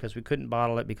away because we couldn't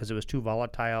bottle it because it was too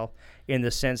volatile in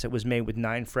the sense it was made with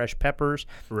 9 fresh peppers,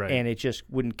 and it just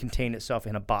wouldn't contain itself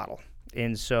in a bottle.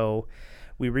 And so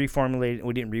we reformulated.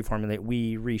 We didn't reformulate.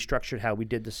 We restructured how we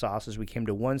did the sauces. We came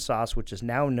to one sauce, which is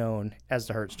now known as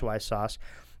the Hurts Twice sauce,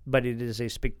 but it is a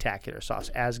spectacular sauce,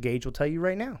 as Gage will tell you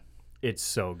right now. It's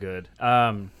so good.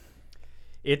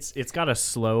 It's got a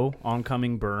slow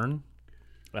oncoming burn.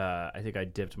 I think I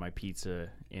dipped my pizza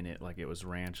in it like it was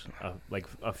ranch, like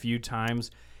a few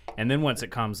times, and then once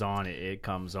it comes on, it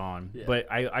comes on. Yeah.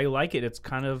 But I like it. It's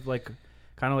kind of like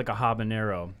a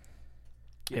habanero.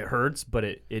 It hurts, but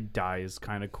it dies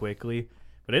kind of quickly.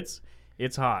 But it's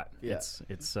hot. Yeah.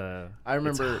 It's I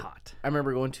remember it's hot. I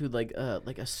remember going to like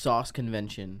a sauce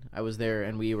convention. I was there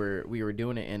and we were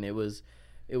doing it, and it was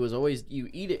always, you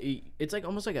eat it. It's like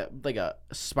almost like a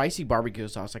spicy barbecue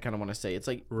sauce. I kind of want to say it's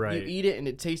like you eat it and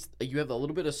it tastes like you have a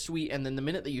little bit of sweet, and then the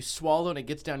minute that you swallow and it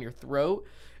gets down your throat,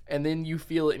 and then you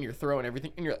feel it in your throat and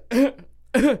everything, and you're like,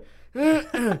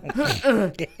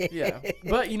 yeah.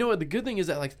 But you know what? The good thing is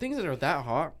that like things that are that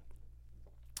hot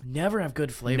never have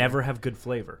good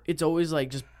flavor. It's always like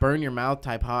just burn your mouth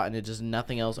type hot, and it's just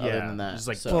nothing else other than that. It's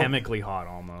like chemically hot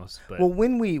almost. But. Well,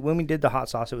 when we did the hot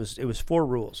sauce, it was 4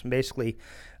 rules. Basically,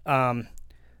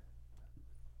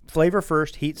 flavor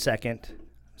first, heat second.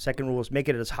 Second rule is make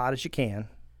it as hot as you can.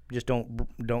 Just don't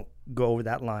go over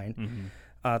that line.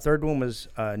 Mm-hmm. Third one was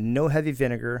no heavy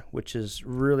vinegar, which was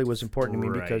important to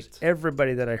me because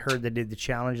everybody that I heard that did the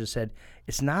challenge has said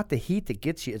it's not the heat that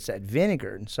gets you, it's that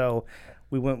vinegar. And so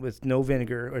we went with no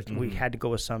vinegar, or we had to go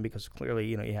with some because clearly,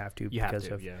 you have to. Yeah.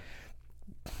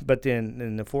 But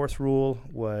then the fourth rule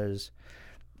was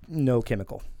no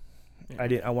chemical.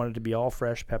 Yeah. I wanted it to be all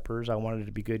fresh peppers. I wanted it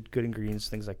to be good ingredients,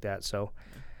 things like that. So,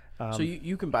 so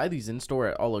you can buy these in store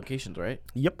at all locations, right?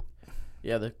 Yep.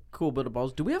 Yeah, the cool bit of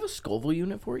balls. Do we have a Scoville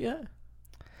unit for it yet?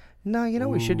 No,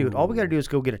 we should do it. All we got to do is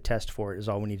go get a test for it. Is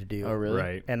all we need to do. Oh, really?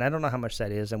 Right. And I don't know how much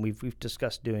that is, and we've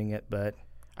discussed doing it, but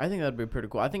I think that'd be pretty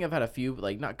cool. I think I've had a few,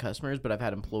 like not customers, but I've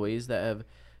had employees that have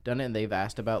done it, and they've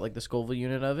asked about like the Scoville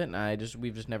unit of it, and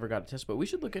we've just never got a test. But we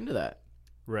should look into that.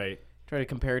 Right. Try to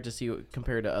compare it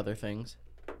to other things.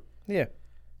 Yeah.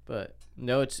 But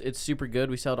no, it's super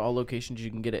good. We sell it at all locations. You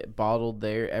can get it bottled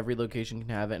there. Every location can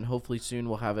have it, and hopefully soon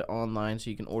we'll have it online, so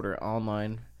you can order it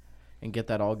online and get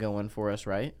that all going for us,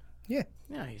 right? Yeah.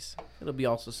 Nice. It'll be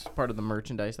also part of the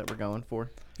merchandise that we're going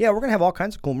for. Yeah, we're gonna have all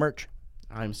kinds of cool merch.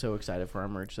 I'm so excited for our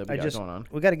merch that we got going on.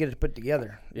 We got to get it put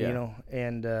together,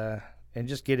 and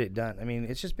just get it done. I mean,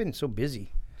 it's just been so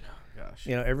busy. Oh, gosh.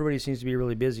 Everybody seems to be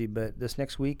really busy, but this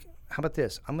next week, how about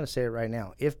this? I'm going to say it right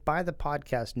now. If by the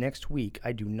podcast next week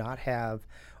I do not have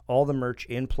all the merch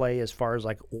in play as far as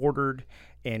like ordered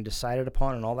and decided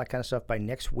upon and all that kind of stuff by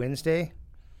next Wednesday,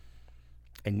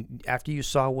 and after you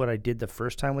saw what I did the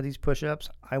first time with these push-ups,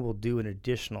 I will do an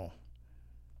additional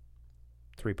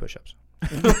 3 push-ups.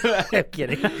 I'm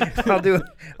kidding. I'll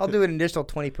do an additional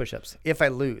 20 push-ups if I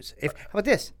lose. How about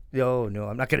this? No,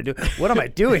 I'm not gonna do it. What am I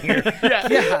doing here? Yeah.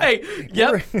 Hey,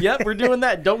 yep, we're doing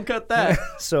that. Don't cut that.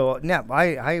 So now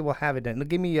I will have it done.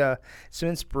 Give me some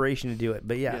inspiration to do it.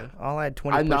 But yeah. I'll add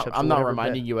 20 push-ups. I'm not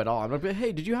reminding you at all. I'm not.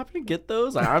 Hey, did you happen to get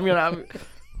those?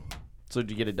 So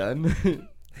did you get it done?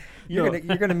 You're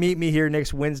gonna meet me here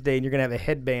next Wednesday, and you're gonna have a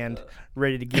headband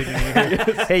ready to give me.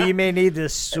 Hey, you may need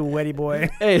this, sweaty boy.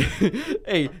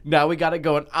 Hey, now we got it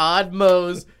going. Odd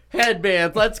Mo's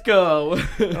headbands. Let's go.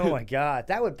 Oh my God,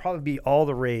 that would probably be all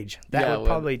the rage. That would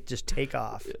probably just take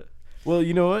off. Yeah. Well,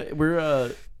 you know what?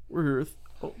 We're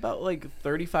about like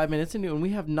 35 minutes into, and we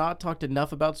have not talked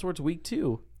enough about sports week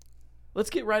 2. Let's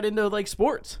get right into like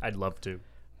sports. I'd love to.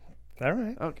 All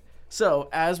right. Okay. So,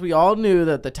 as we all knew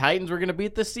that the Titans were going to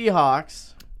beat the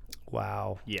Seahawks.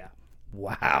 Wow. Yeah.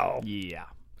 Wow. Yeah.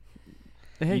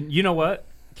 Hey, you know what?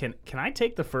 Can I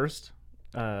take the first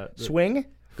swing?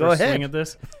 Go ahead. Swing at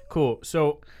this. Cool.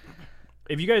 So,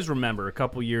 if you guys remember, a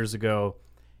couple years ago,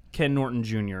 Ken Norton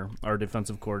Jr., our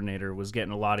defensive coordinator, was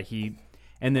getting a lot of heat,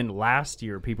 and then last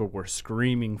year, people were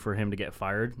screaming for him to get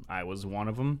fired. I was one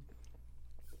of them.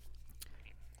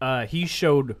 He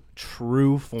showed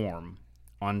true form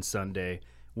on Sunday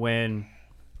when,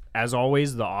 as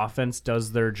always, the offense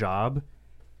does their job,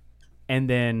 and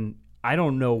then I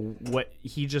don't know what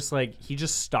he just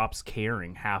stops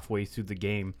caring halfway through the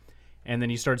game, and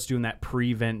then he starts doing that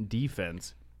prevent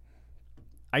defense.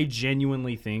 I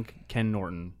genuinely think Ken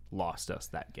Norton lost us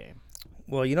that game.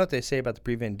 Well, you know what they say about the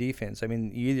prevent defense. I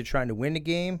mean, you're either trying to win the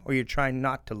game or you're trying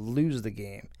not to lose the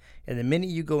game. And the minute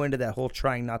you go into that whole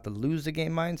trying not to lose the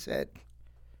game mindset.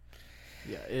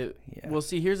 Yeah. Well,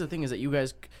 see, here's the thing is that you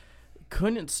guys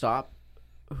couldn't stop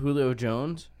Julio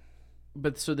Jones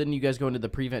But so then you guys go into the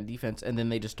prevent defense, and then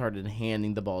they just started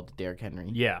handing the ball to Derrick Henry.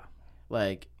 Yeah.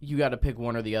 Like, you got to pick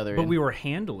one or the other. But and- we were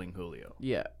handling Julio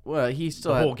Yeah. Well, he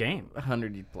still the had whole game.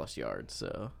 100+ yards,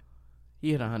 so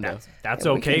he hit 100. That's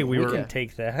Yeah, okay. We were can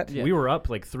take that. Yeah. we were up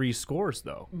like 3 scores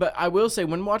though. But I will say,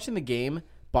 when watching the game,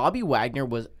 Bobby Wagner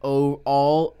was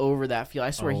all over that field.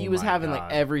 I swear, Oh he was my having God.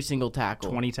 like every single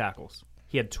tackle. 20 tackles.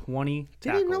 He had 20 Did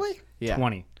tackles. he really? Yeah.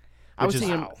 20. I was which is-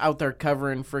 seeing him out there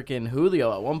covering freaking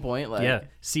Julio at one point. Like, Yeah.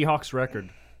 Seahawks record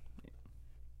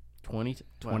 20.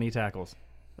 20 tackles.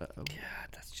 Uh-oh. God,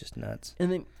 that's just nuts.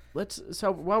 And then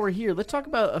so while we're here, let's talk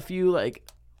about a few like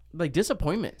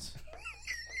disappointments.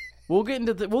 We'll get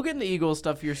into the Eagles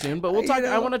stuff here soon, but we'll talk.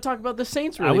 I want to talk about the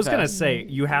Saints really I was fast. gonna say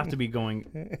you have to be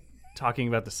talking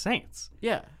about the Saints.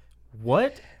 Yeah.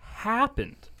 What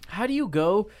happened? How do you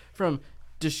go from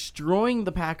destroying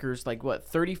the Packers like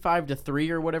 35-3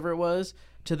 or whatever it was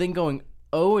to then going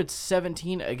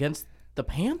 0-17 against the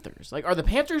Panthers? Like, are the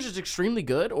Panthers just extremely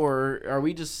good, or are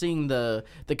we just seeing the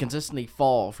consistency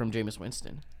fall from Jameis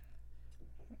Winston?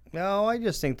 No, I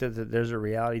just think that there's a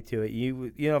reality to it.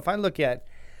 You know, if I look at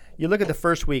the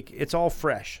first week, it's all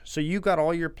fresh. So you got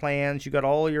all your plans, you got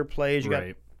all your plays, you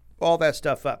Right. got all that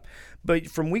stuff up. But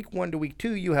from week 1 to week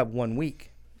 2, you have 1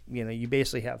 week. You know, you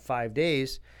basically have 5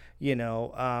 days,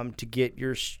 to get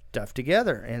your stuff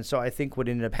together. And so I think what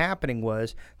ended up happening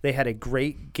was they had a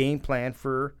great game plan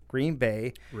for Green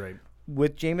Bay Right.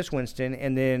 with Jameis Winston,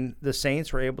 and then the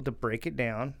Saints were able to break it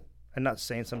down. And not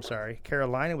Saints, I'm sorry.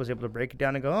 Carolina was able to break it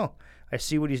down and go, oh, I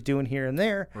see what he's doing here and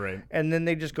there. Right. And then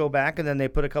they just go back and then they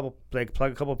put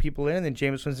plug a couple people in, and then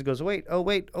Jameis Winston goes, oh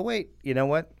wait. You know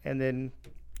what? And then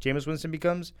Jameis Winston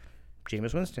becomes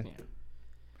Jameis Winston. Yeah.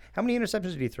 How many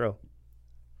interceptions did he throw?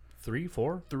 3,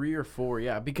 4? 3 or 4,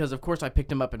 yeah. Because of course I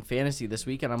picked him up in fantasy this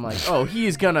week, and I'm like, oh,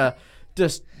 he's gonna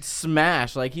just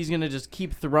smash. Like, he's gonna just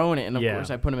keep throwing it. And of Yeah. course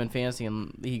I put him in fantasy,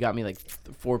 and he got me like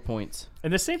 4 points.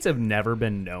 And the Saints have never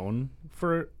been known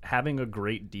for having a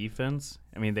great defense.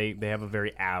 I mean, they have a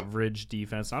very average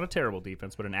defense. Not a terrible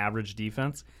defense, but an average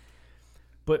defense.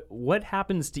 But what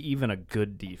happens to even a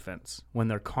good defense when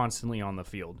they're constantly on the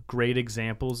field? Great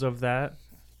examples of that.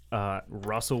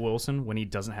 Russell Wilson, when he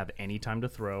doesn't have any time to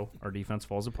throw, our defense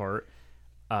falls apart.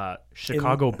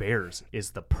 Chicago Bears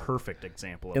is the perfect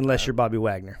example of Unless that. you're Bobby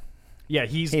Wagner. Yeah,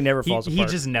 he never falls He apart.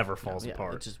 just never falls Yeah,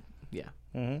 apart. it's just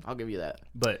I'll give you that.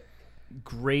 But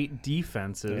great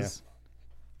defenses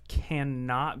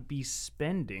cannot be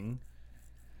spending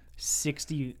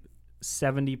 60,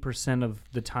 70% of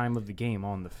the time of the game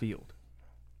on the field.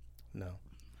 No.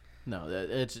 No,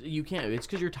 it's you can't. It's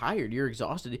because you're tired. You're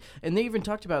exhausted. And they even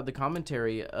talked about the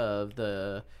commentary of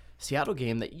the Seattle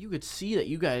game that you could see that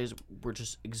you guys were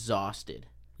just exhausted,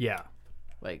 Yeah.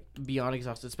 like beyond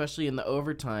exhausted, especially in the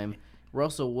overtime.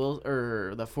 Russell will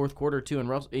or the fourth quarter too, and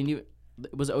Russell and you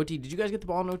was OT. Did you guys get the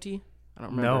ball in OT? I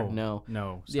don't remember. No.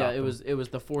 Yeah, stop it them. was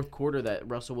the fourth quarter that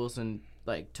Russell Wilson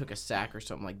like took a sack or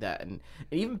something like that, and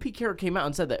even Pete Carroll came out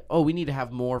and said that we need to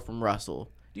have more from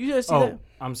Russell. Do you guys see that?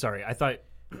 I'm sorry. I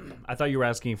thought you were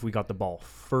asking if we got the ball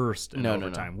first in No, no.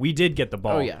 overtime. We did get the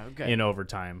ball yeah, okay. in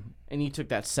overtime. And he took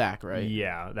that sack, right?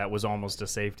 Yeah, that was almost a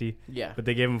safety. Yeah. But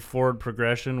they gave him forward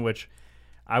progression, which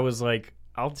I was like,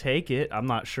 I'll take it. I'm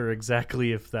not sure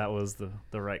exactly if that was the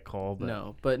right call.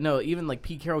 But No, even like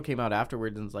Pete Carroll came out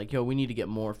afterwards and was like, yo, we need to get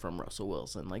more from Russell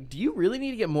Wilson. Like, do you really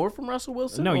need to get more from Russell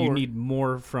Wilson? No, you Or- need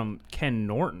more from Ken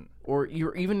Norton. Or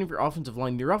even if your offensive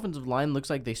line looks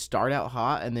like they start out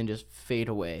hot and then just fade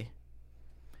away.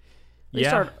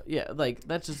 Like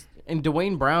that's just, and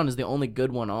Dwayne Brown is the only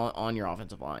good one on your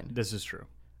offensive line. This is true.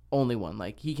 Only one.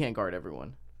 Like, he can't guard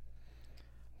everyone.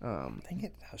 Dang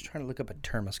it. I was trying to look up a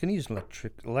term. I was going to use an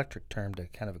electric term to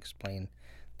kind of explain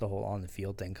the whole on the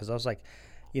field thing. Because I was like,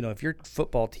 if your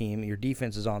football team, your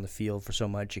defense is on the field for so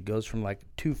much, it goes from like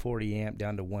 240 amp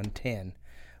down to 110.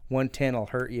 110 will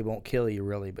hurt you, it won't kill you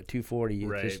really, but 240, you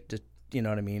Right. just you know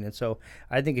what I mean? And so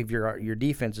I think if your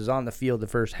defense is on the field the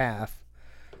first half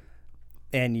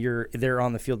and they're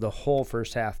on the field the whole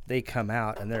first half, they come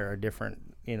out and they're a different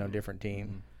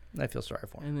team. I feel sorry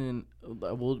for them. And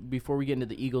then, before we get into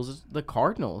the Eagles, the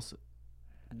Cardinals,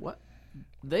 what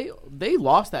they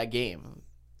lost that game.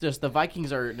 Just the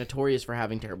Vikings are notorious for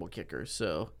having terrible kickers.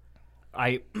 So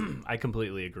I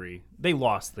completely agree. They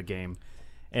lost the game,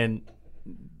 and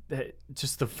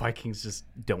just the Vikings just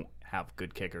don't have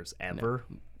good kickers ever.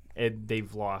 And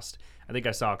they've lost. I think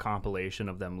I saw a compilation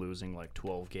of them losing like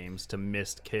 12 games to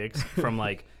missed kicks from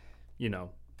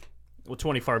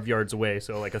 25 yards away,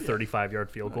 so like a 35-yard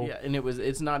field goal. yeah, and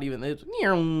it's not even.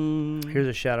 Here's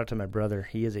a shout out to my brother.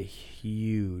 He is a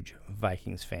huge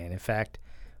Vikings fan. In fact,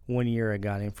 one year I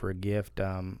got him for a gift.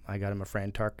 I got him a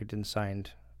Fran Tarkenton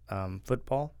signed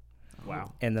football.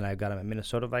 Wow. And then I got him a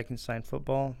Minnesota Vikings signed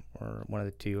football, or one of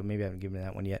the two. Maybe I haven't given him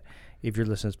that one yet. If you're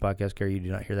listening to this podcast, Gary, you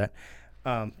do not hear that.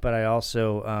 But I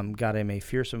also got him a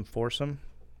Fearsome Foursome.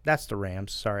 That's the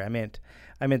Rams. Sorry, I meant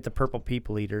the Purple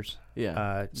People Eaters.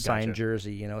 Yeah. Signed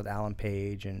jersey, with Alan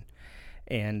Page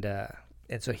and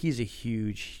so he's a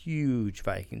huge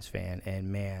Vikings fan.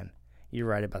 And man, you're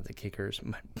right about the kickers.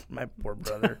 My poor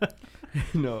brother.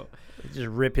 No. Just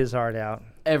rip his heart out.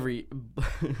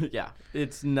 Yeah,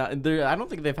 it's not there. I don't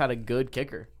think they've had a good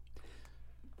kicker.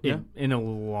 In a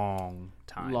long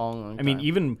time. Long I mean, time.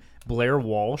 even Blair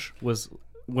Walsh was,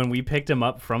 when we picked him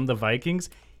up from the Vikings,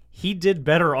 he did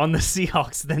better on the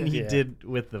Seahawks than he did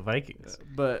with the Vikings.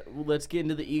 But let's get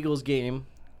into the Eagles game.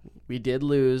 We did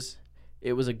lose.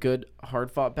 It was a good,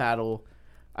 hard-fought battle.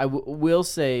 I will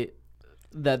say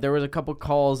that there was a couple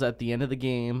calls at the end of the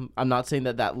game. I'm not saying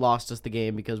that lost us the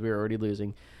game because we were already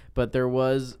losing. But there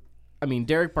was,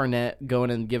 Derek Barnett going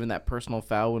and giving that personal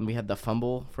foul when we had the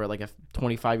fumble for like a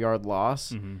 25-yard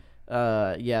loss.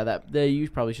 Mm-hmm. You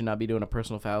probably should not be doing a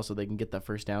personal foul so they can get that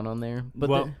first down on there.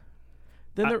 But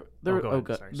then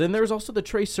there was also the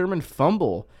Trey Sermon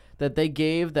fumble that they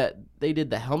gave, that they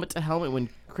did the helmet to helmet when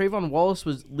Cravon Wallace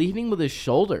was leading with his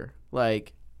shoulder.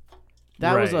 Like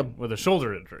that was with a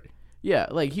shoulder injury. Yeah,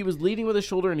 like he was leading with his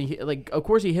shoulder, and of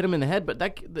course he hit him in the head, but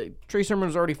Trey Sermon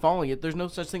was already falling. There's no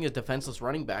such thing as defenseless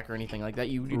running back or anything like that.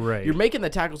 You're making the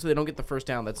tackle so they don't get the first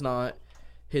down. That's not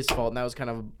his fault, and that was kind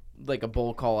of like a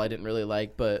bull call I didn't really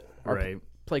like, but our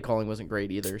play calling wasn't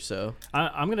great either. So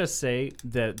I'm gonna say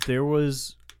that there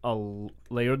was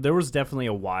definitely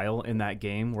a while in that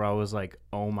game where I was like,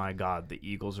 oh my God, the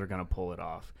Eagles are gonna pull it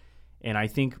off, and I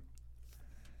think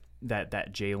that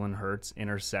Jalen Hurts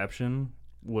interception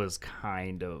was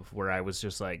kind of where I was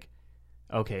just like,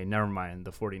 okay, never mind,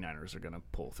 the 49ers are going to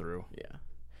pull through. Yeah.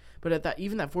 But at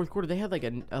that fourth quarter, they had like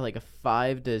a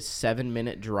 5 to 7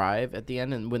 minute drive at the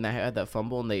end, and when they had that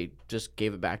fumble and they just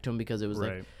gave it back to him because it was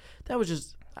like, that was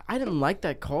just, I didn't like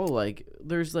that call. Like,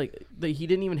 there's he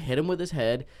didn't even hit him with his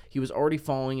head. He was already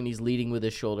falling and he's leading with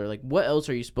his shoulder. Like, what else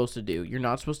are you supposed to do? You're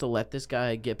not supposed to let this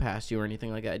guy get past you or anything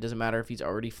like that. It doesn't matter if he's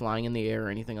already flying in the air or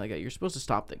anything like that. You're supposed to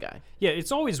stop the guy. Yeah,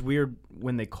 it's always weird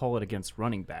when they call it against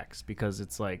running backs because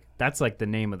it's like, that's like the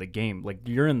name of the game. Like,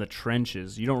 you're in the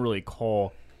trenches. You don't really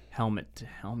call helmet to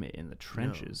helmet in the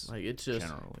trenches. No, like, it's just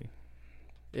generally.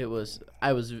 It was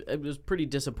pretty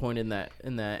disappointed in that,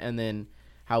 and then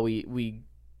how we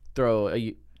throw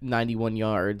 91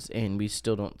 yards and we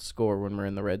still don't score when we're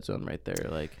in the red zone right there.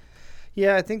 Like,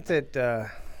 yeah, I think that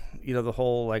the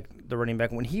whole, like, the running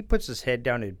back, when he puts his head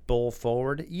down and bull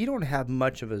forward, you don't have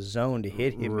much of a zone to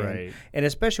hit him in, and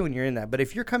especially when you're in that. But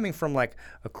if you're coming from like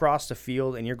across the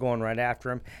field and you're going right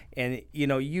after him, and you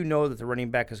know that the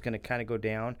running back is going to kind of go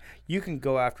down, you can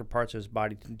go after parts of his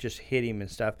body to just hit him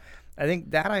and stuff. I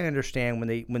think that I understand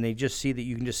when they just see that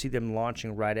you can just see them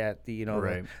launching right at the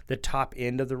the top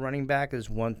end of the running back is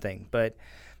one thing, but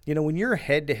when you're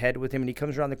head to head with him and he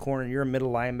comes around the corner and you're a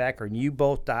middle linebacker and you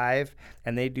both dive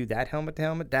and they do that helmet to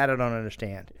helmet, that I don't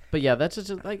understand. But yeah, that's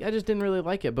just like, I just didn't really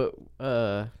like it, but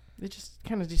it just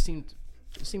kind of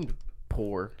seemed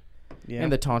poor. Yeah.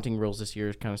 And the taunting rules this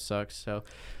year kind of sucks. So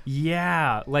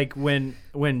yeah, like when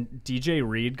DJ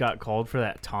Reed got called for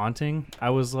that taunting, I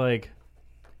was like,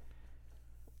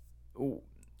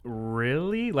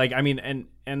 really? Like, I mean,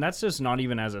 and that's just not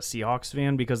even as a Seahawks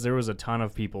fan, because there was a ton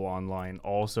of people online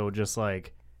also just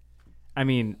like, I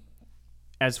mean,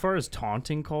 as far as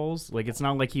taunting calls, like, it's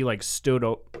not like he like stood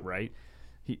up, right?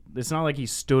 It's not like he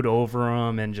stood over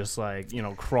him and just like,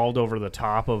 crawled over the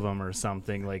top of him or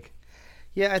something. Like,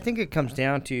 yeah, I think it comes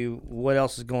down to what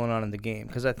else is going on in the game,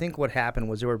 because I think what happened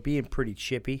was they were being pretty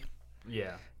chippy.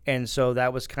 Yeah. And so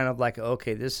that was kind of like,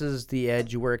 okay, this is the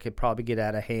edge where it could probably get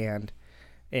out of hand.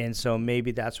 And so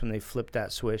maybe that's when they flipped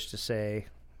that switch to say,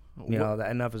 that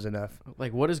enough is enough.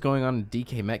 Like, what is going on in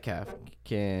DK Metcalf?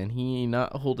 Can he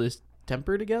not hold his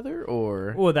temper together,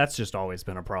 or? Well, that's just always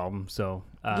been a problem. So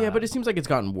yeah, but it seems like it's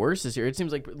gotten worse this year. It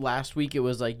seems like last week it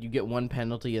was like you get one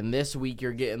penalty, and this week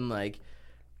you're getting like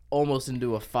almost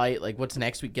into a fight. Like, what's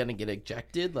next week gonna get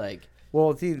ejected? Like,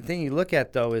 well, the thing you look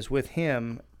at though is with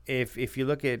him. If you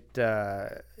look at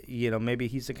maybe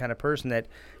he's the kind of person that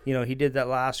he did that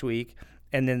last week.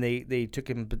 And then they took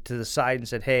him to the side and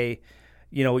said, hey,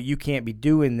 you can't be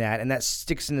doing that. And that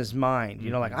sticks in his mind.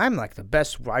 Like, I'm like the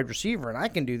best wide receiver and I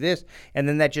can do this. And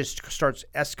then that just starts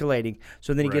escalating.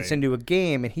 So then he gets into a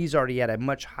game and he's already at a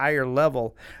much higher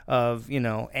level of,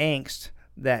 angst,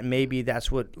 that maybe that's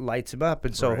what lights him up.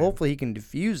 And so hopefully he can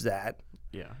diffuse that.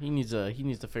 Yeah, he needs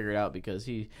to figure it out, because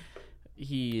he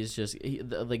he's just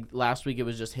like last week it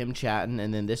was just him chatting,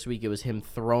 and then this week it was him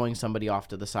throwing somebody off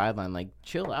to the sideline. Like,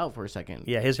 chill out for a second.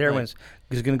 Yeah, his hair is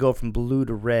going to go from blue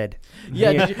to red.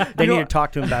 Yeah, they need to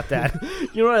talk to him about that.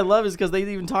 You know what I love is because they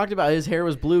even talked about his hair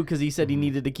was blue because he said he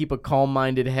needed to keep a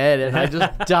calm-minded head, and I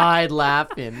just died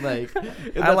laughing. Like,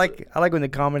 I like when the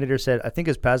commentator said, "I think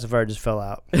his pacifier just fell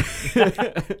out."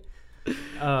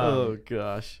 Oh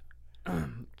gosh.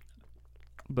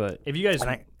 But if you guys,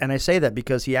 and I say that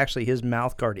because his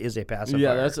mouth guard is a pacifier.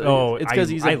 yeah, that's it's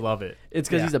because I love it. It's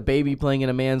because he's a baby playing in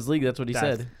a man's league. That's what he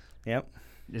said. Yep.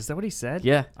 Is that what he said?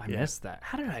 Yeah. I missed that.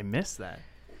 How did I miss that?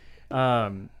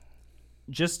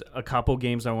 Just a couple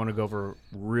games I want to go over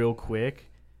real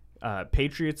quick.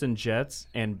 Patriots and Jets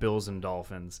and Bills and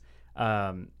Dolphins.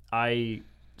 I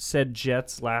said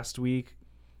Jets last week.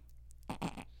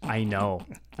 I know.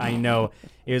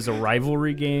 It was a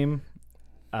rivalry game,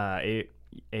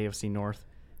 AFC North,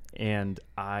 and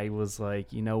I was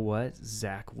like, you know what,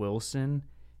 Zach Wilson,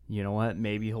 you know what,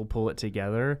 maybe he'll pull it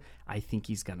together. I think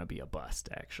he's gonna be a bust,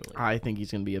 actually. I think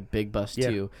he's gonna be a big bust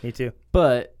too. Me too.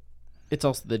 But it's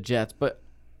also the Jets. But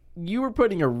you were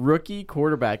putting a rookie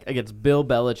quarterback against Bill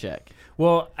Belichick.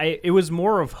 Well, it was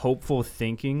more of hopeful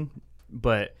thinking,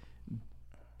 but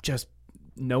just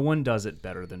no one does it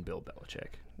better than Bill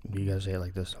Belichick. You guys say it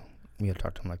like this. You gotta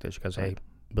talk to him like this. You guys say, "Hey,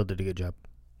 Bill did a good job."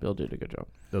 Bill did a good job.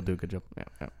 They'll do a good job.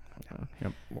 Yeah.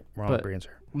 Yep. We're on the answer.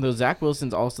 Though Zach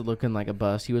Wilson's also looking like a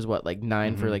bust. He was what, like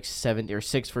 9 for like 7 or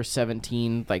 6 for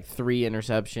 17, like 3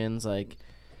 interceptions. Like,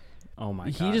 oh my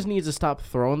god, he just needs to stop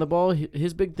throwing the ball.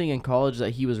 His big thing in college is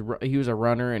that he was a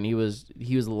runner and he was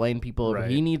laying people over. Right.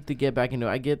 He needs to get back into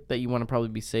it. I get that you want to probably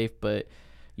be safe, but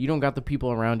you don't got the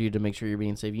people around you to make sure you're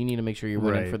being safe. You need to make sure you're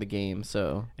winning for the game.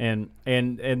 So and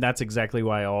that's exactly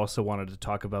why I also wanted to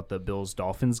talk about the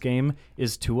Bills-Dolphins game.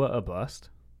 Is Tua a bust?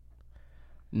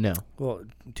 No. Well,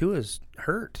 Tua's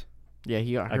hurt. Yeah,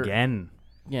 he got hurt Again.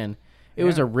 It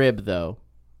was a rib though.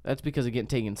 That's because of getting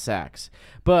taken sacks.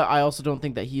 But I also don't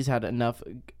think that he's had enough.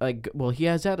 He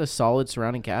has had a solid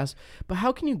surrounding cast. But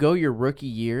how can you go your rookie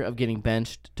year of getting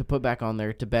benched to put back on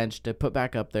there to bench to put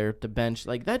back up there to bench?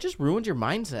 Like, that just ruins your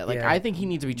mindset. Like, I think he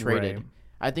needs to be traded. Right.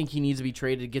 I think he needs to be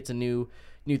traded. Gets a new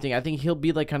thing. I think he'll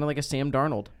be like kind of like a Sam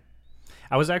Darnold.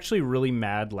 I was actually really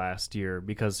mad last year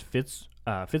because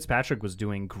Fitzpatrick was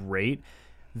doing great.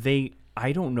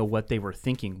 I don't know what they were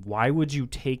thinking. Why would you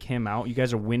take him out? You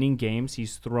guys are winning games.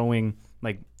 He's throwing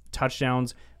like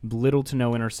touchdowns, little to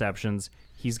no interceptions.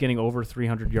 He's getting over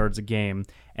 300 yards a game.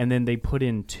 And then they put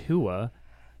in Tua.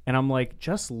 And I'm like,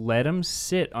 just let him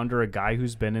sit under a guy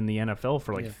who's been in the NFL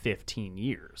for 15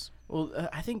 years. Well,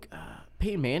 I think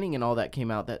Peyton Manning and all that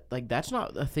came out that, like, that's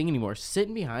not a thing anymore.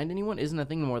 Sitting behind anyone isn't a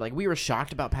thing anymore. Like, we were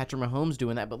shocked about Patrick Mahomes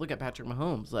doing that, but look at Patrick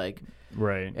Mahomes. Like,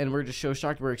 right. And we're just so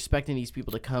shocked. We're expecting these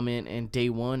people to come in and day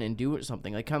one and do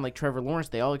something. Like, kind of like Trevor Lawrence.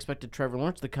 They all expected Trevor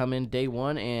Lawrence to come in day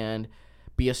one and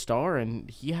be a star, and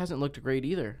he hasn't looked great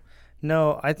either.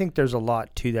 No, I think there's a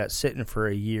lot to that sitting for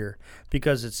a year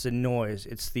because it's the noise,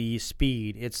 it's the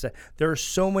speed, there are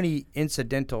so many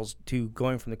incidentals to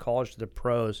going from the college to the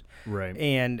pros, right?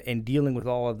 And dealing with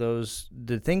all of those,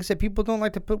 the things that people don't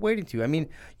like to put weight into. I mean,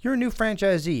 you're a new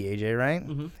franchisee, AJ, right?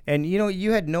 Mm-hmm. And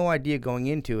you had no idea going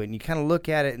into it, and you kind of look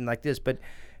at it and like this, but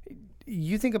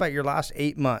you think about your last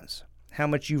 8 months, how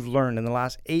much you've learned in the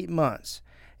last 8 months,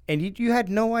 and you had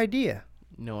no idea.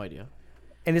 No idea.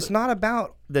 And it's not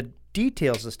about the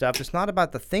details of stuff. It's not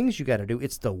about the things you got to do.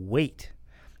 It's the weight.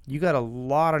 You got a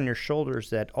lot on your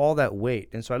shoulders, all that weight.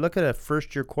 And so I look at a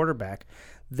first-year quarterback.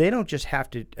 They don't just have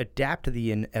to adapt to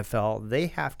the NFL. They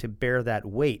have to bear that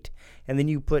weight. And then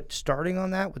you put starting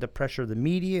on that with the pressure of the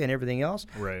media and everything else.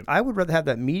 Right. I would rather have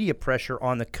that media pressure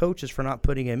on the coaches for not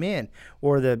putting him in,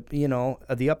 or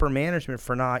the upper management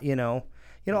for not, all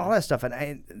that stuff.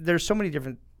 And there's so many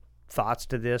different thoughts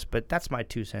to this, but that's my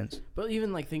 2 cents. But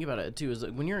even like think about it too, is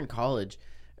like when you're in college,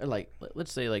 or like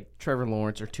let's say like Trevor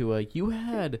Lawrence or Tua, you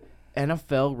had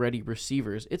NFL ready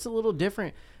receivers. It's a little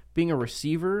different being a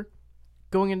receiver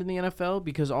going into the NFL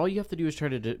because all you have to do is try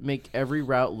to make every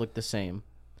route look the same.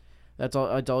 That's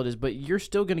all it is. But you're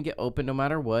still going to get open no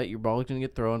matter what. Your ball is going to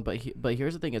get thrown. But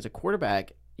here's the thing: as a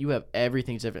quarterback, you have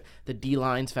everything different. The D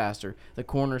line's faster. The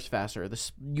corner's faster.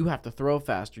 You have to throw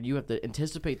faster. You have to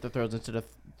anticipate the throws instead of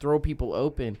throw people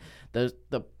open.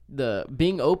 The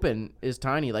being open is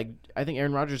tiny. Like, I think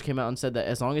Aaron Rodgers came out and said that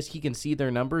as long as he can see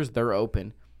their numbers, they're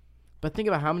open. But think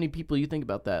about how many people you think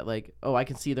about that. Like, oh, I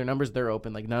can see their numbers, they're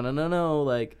open. Like, no.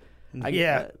 Like,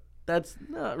 that's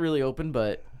not really open,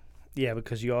 but. Yeah,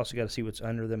 because you also got to see what's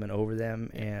under them and over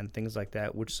them and things like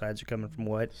that, which sides are coming from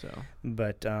what. So.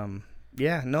 But,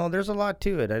 there's a lot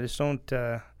to it. I just don't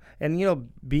And, you know,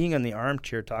 being in the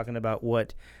armchair talking about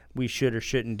what we should or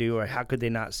shouldn't do, or how could they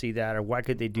not see that, or why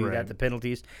could they do that, the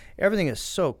penalties, everything is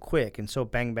so quick and so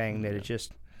bang that it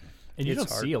just And you it's don't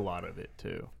hard. see a lot of it,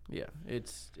 too. Yeah,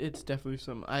 it's definitely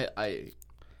some.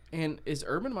 And is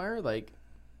Urban Meyer like?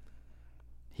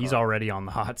 He's already on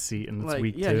the hot seat in this Like,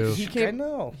 week, yeah, too. I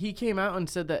know. He came out and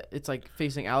said that it's like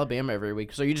facing Alabama every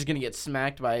week. So you're just gonna get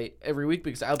smacked by every week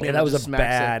because Alabama. Yeah, that was just a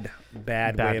smacks it.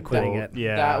 bad way of putting it.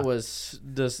 Yeah. That was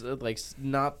just like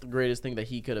not the greatest thing that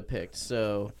he could have picked.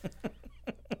 So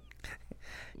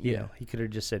You know, he could have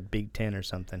just said Big Ten or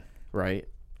something. right.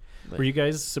 Were you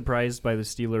guys surprised by the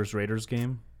Steelers-Raiders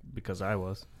game? Because I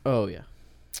was. Oh yeah,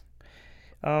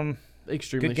 Good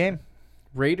extremely game.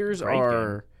 Raiders Great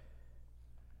are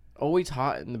always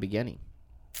hot in the beginning.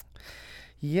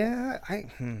 Yeah,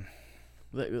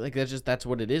 Like that's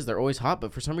what it is. They're always hot,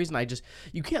 but for some reason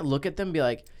you can't look at them and be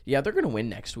like, yeah, they're gonna win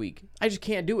next week. I just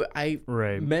can't do it. I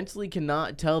Right. mentally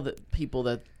cannot tell people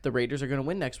that the Raiders are gonna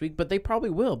win next week, but they probably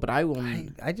will. But I will.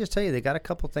 I just tell you, they got a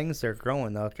couple things they're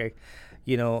growing though. Okay,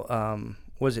 you know,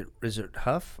 is it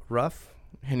Ruff?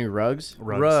 Henry Ruggs.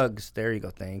 Ruggs. There you go.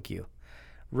 Thank you.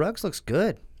 Ruggs looks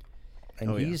good, and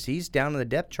Oh, yeah. he's down in the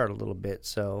depth chart a little bit.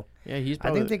 So Yeah, he's. I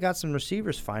Probably, think they got some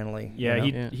receivers finally. Yeah,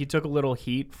 you know? he took a little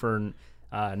heat for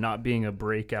not being a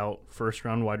breakout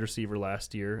first-round wide receiver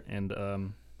last year, and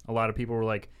a lot of people were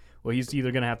like, well, he's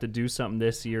either going to have to do something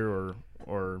this year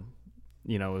or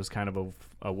you know, it was kind of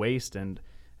a waste, and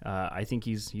I think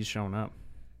he's shown up.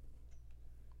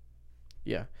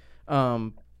 Yeah.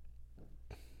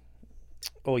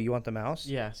 Oh, you want the mouse?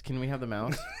 Yes. Can we have the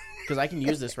mouse? Because I can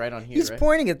use this right on here. He's right?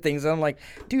 pointing at things. I'm like,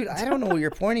 dude, I don't know what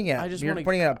you're pointing at. I just you're want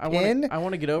pointing at a pin. I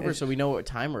want to get over so we know what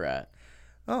time we're at.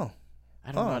 Oh,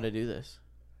 I don't know how to do this.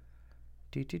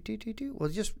 do. Well,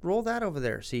 just roll that over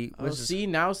there. See, Oh, this is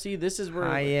see, this is where.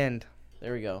 high end.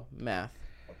 There we go. Math.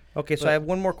 Okay, so I have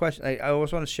one more question. I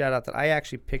always want to shout out that I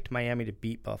actually picked Miami to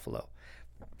beat Buffalo.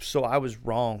 So I was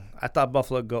wrong. I thought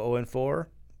Buffalo would go 0-4.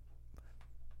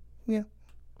 Yeah.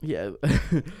 Yeah.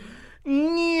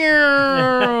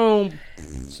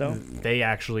 So, They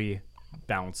actually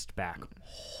bounced back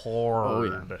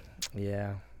hard.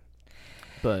 yeah.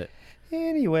 But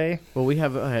Anyway. well, we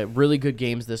have really good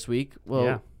games this week. Well,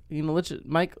 Yeah. you know, let's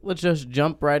just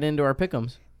jump right into our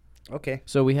pick'ems. Okay.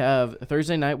 So we have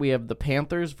Thursday night. We have the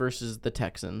Panthers versus the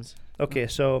Texans. Okay,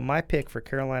 so my pick for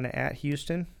Carolina at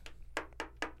Houston.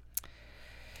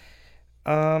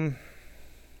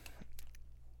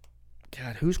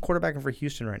 God, who's quarterbacking for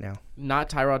Houston right now? Not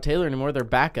Tyrod Taylor anymore. They're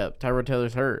backup. Tyrod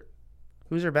Taylor's hurt.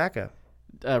 Who's their backup?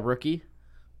 Rookie.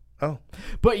 Oh,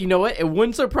 But you know what? It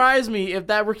wouldn't surprise me if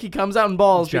that rookie comes out and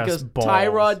balls Just because balls.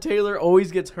 Tyrod Taylor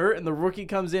always gets hurt and the rookie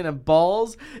comes in and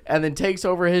balls and then takes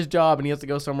over his job and he has to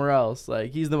go somewhere else.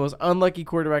 Like, he's the most unlucky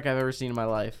quarterback I've ever seen in my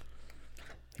life.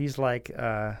 he's like,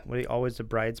 always the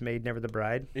bridesmaid, never the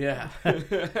bride. Yeah.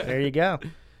 There you go.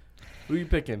 Who you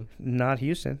picking? Not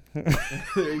Houston.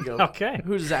 There you go. Okay.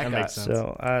 Who's Zach That got? makes sense.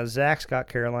 So Zach's got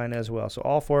Carolina as well. So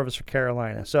all four of us are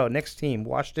Carolina. So next team,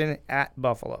 Washington at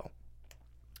Buffalo.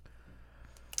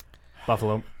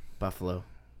 Buffalo. Buffalo.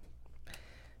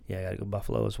 Yeah, I got to go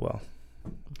Buffalo as well.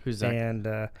 Who's Zach?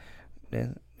 And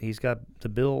he's got the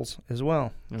Bills as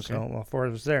well. Okay. So all four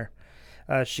of us there.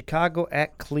 Chicago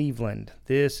at Cleveland.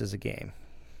 This is a game.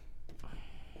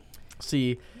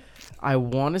 See, I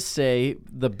want to say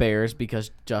the Bears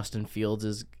because Justin Fields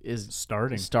is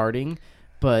Starting.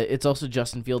 but it's also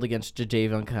Justin Field against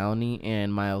Jadeveon Clowney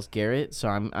and Myles Garrett. So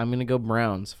I'm gonna go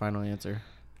Browns. Final answer.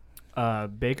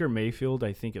 Baker Mayfield,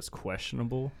 I think, is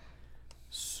questionable.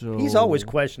 So He's always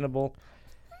questionable.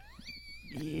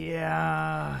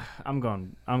 Yeah, I'm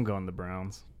going the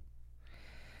Browns.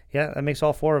 Yeah, that makes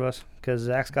all four of us because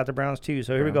Zach's got the Browns too.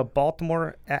 So here we go.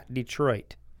 Baltimore at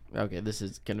Detroit. Okay, this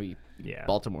is gonna be Yeah,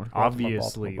 Baltimore.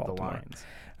 Obviously, Baltimore. the Lions.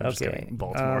 I'm just Okay. kidding.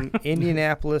 Baltimore,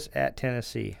 Indianapolis at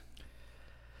Tennessee.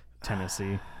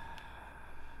 Tennessee.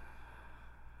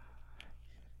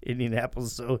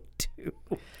 Indianapolis 0-2.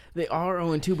 They are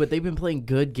 0-2, but they've been playing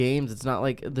good games. It's not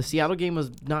like the Seattle game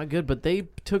was not good, but they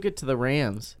took it to the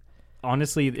Rams.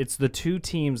 Honestly, it's the two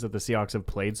teams that the Seahawks have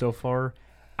played so far.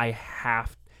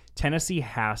 Tennessee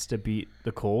has to beat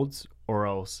the Colts, or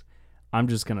else I'm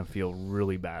just gonna feel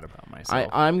really bad about myself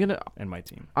and my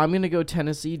team. I'm gonna go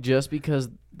Tennessee just because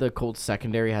the Colts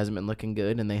secondary hasn't been looking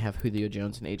good, and they have Julio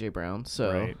Jones and AJ Brown.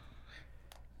 So Right.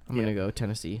 I'm gonna go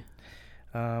Tennessee.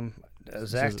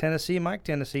 Zach Tennessee, Mike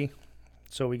Tennessee.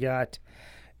 So we got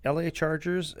LA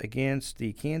Chargers against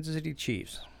the Kansas City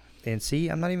Chiefs. And see,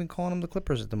 I'm not even calling them the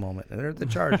Clippers at the moment. They're the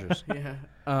Chargers.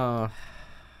 Yeah.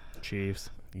 Chiefs.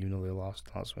 Even though they lost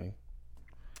last week.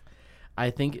 I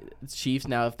think it's Chiefs.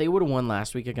 Now, if they would have won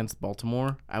last week against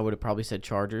Baltimore, I would have probably said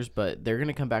Chargers, but they're going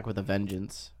to come back with a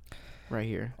vengeance right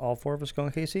here. All four of us going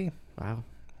KC. Wow.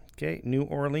 Okay, New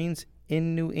Orleans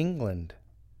in New England.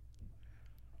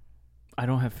 I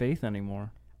don't have faith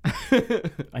anymore.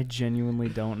 I genuinely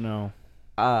don't know.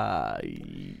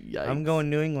 I'm going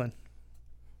New England.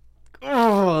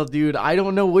 Oh, dude, I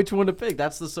don't know which one to pick.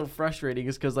 That's what's so frustrating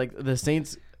is because, like, the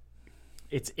Saints...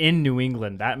 It's in New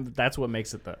England. That's what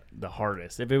makes it the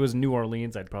hardest. If it was New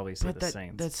Orleans, I'd probably say the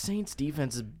Saints. That Saints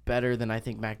defense is better than I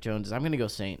think Mac Jones is. I'm going to go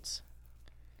Saints.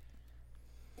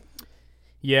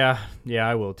 Yeah,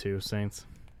 I will too. Saints.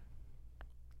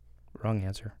 Wrong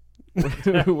answer.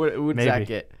 What would Maybe. Zach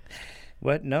get?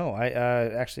 What? No, I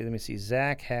actually, let me see.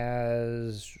 Zach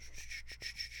has...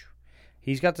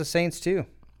 He's got the Saints, too.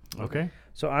 Okay.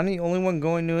 So I'm the only one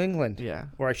going New England. Yeah.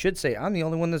 Or I should say, I'm the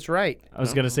only one that's right. I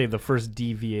was going to say the first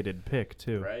deviated pick,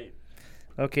 too. Right.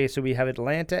 Okay, so we have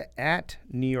Atlanta at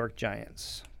New York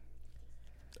Giants.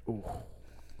 Ooh.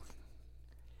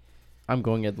 I'm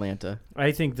going Atlanta.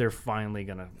 I think they're finally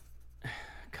going to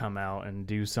come out and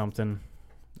do something,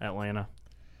 Atlanta.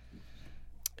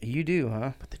 You do,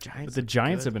 huh? But the Giants... But the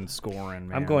Giants have been scoring,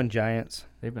 man. I'm going Giants.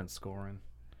 They've been scoring.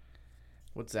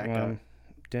 What's Zach got?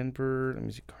 Denver, let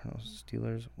me see, Cardinals,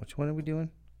 Steelers. Which one are we doing?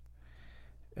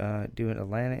 Doing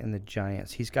Atlanta and the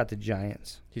Giants. He's got the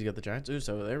Giants. He's got the Giants. Ooh,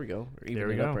 so there we go. We're There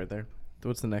we evening it up go. right there.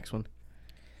 What's the next one?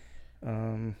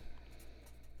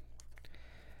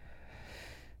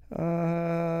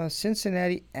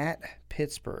 Cincinnati at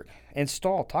Pittsburgh. And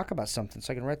Stall, talk about something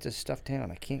so I can write this stuff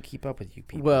down. I can't keep up with you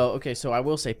people. Well, okay, so I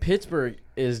will say Pittsburgh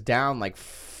is down like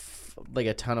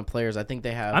a ton of players. I think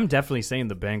they have. I'm definitely saying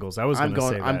the Bengals. I was going to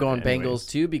say that I'm going anyways. Bengals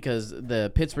too because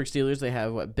the Pittsburgh Steelers, they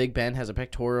have Big Ben has a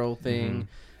pectoral thing.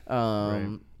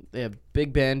 Right. They have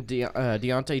Big Ben,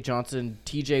 Deontay Johnson,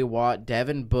 T.J. Watt,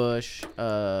 Devin Bush,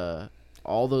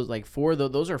 all those like four.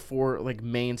 Those are four like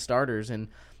main starters. And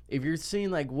if you're seeing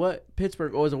like what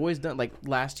Pittsburgh has always done, like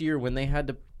last year when they had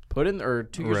to put in, or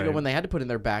 2 years ago Right. when they had to put in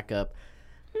their backup.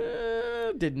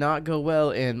 Did not go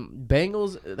well, and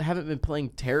Bengals haven't been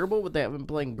playing terrible, but they haven't been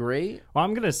playing great. Well,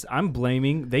 I'm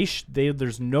blaming they.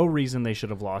 There's no reason they should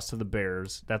have lost to the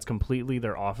Bears. That's completely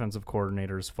their offensive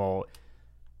coordinator's fault.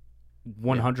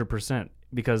 100%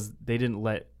 because they didn't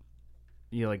let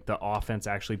the offense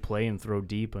actually play and throw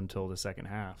deep until the second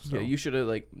half. So. Yeah, you should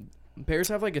have Bears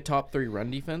have a top 3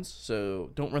 run defense,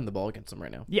 so don't run the ball against them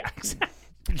right now. Yeah,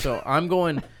 exactly. So I'm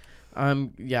going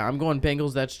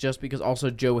Bengals. That's just because also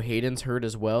Joe Hayden's hurt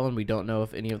as well, and we don't know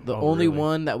if any of the only really?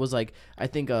 one that was I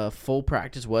think a full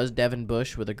practice was Devin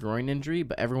Bush with a groin injury,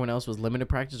 but everyone else was limited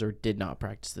practice or did not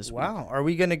practice this week. Wow. Are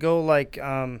we going to go like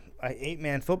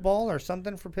 8-man football or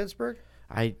something for Pittsburgh?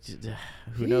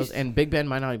 Who knows? And Big Ben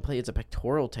might not even play. It's a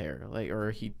pectoral tear,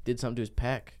 or he did something to his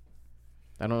pec.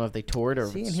 I don't know if they tore it or.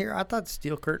 See, in here, I thought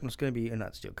Steel Curtain was going to be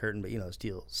not Steel Curtain, but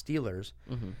Steelers.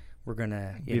 Mm-hmm. We're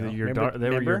gonna They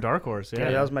were your dark horse. Yeah,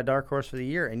 Yeah, that was my dark horse for the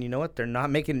year. And you know what? They're not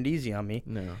making it easy on me.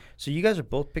 No, So you guys are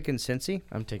both picking Cincy.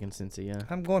 I'm taking Cincy. Yeah.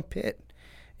 I'm going Pitt,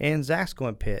 and Zach's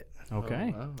going Pitt.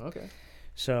 Okay. Oh, wow, okay.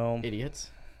 So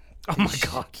Idiots. Oh my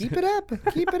God. keep it up,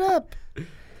 keep it up.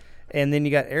 And then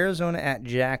you got Arizona at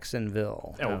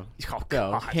Jacksonville. Oh, Go.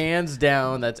 God. Hands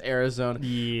down, that's Arizona.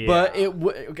 Yeah. But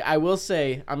I will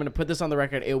say, I'm going to put this on the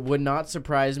record. It would not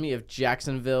surprise me if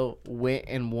Jacksonville went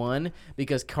and won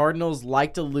because Cardinals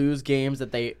like to lose games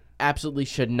that they absolutely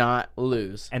should not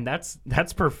lose. And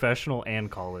that's professional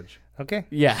and college. Okay.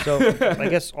 Yeah. So I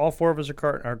guess all four of us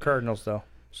are Cardinals though.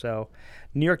 So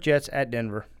New York Jets at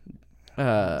Denver.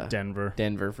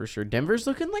 Denver. For sure. Denver's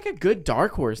looking like a good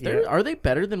dark horse. Yeah. Are they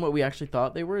better than what we actually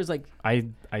thought they were?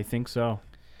 I think so.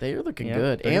 They are looking Yeah.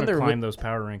 good. They're And gonna they're climb those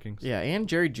power rankings. Yeah, and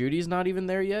Jerry Judy's not even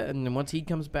there yet. And then once he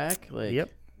comes back,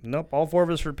 Yep. Nope. All four of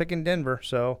us are picking Denver.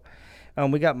 So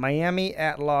we got Miami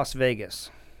at Las Vegas.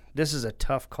 This is a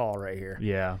tough call right here.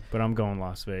 Yeah, but I'm going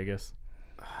Las Vegas.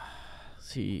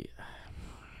 See,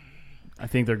 I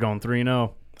think they're going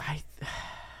 3-0.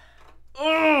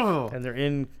 And they're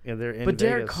in. But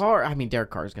Derek Vegas. Carr,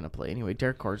 Derek Carr's gonna play anyway.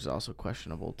 Derek Carr's is also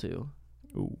questionable too.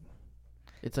 Ooh.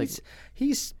 It's like,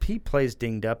 he plays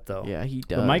dinged up though. yeah, he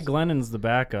does. But Mike Glennon's the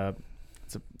backup.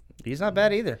 He's not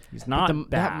bad either. He's not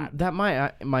bad. That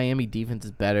Miami defense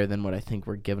is better than what I think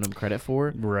we're giving him credit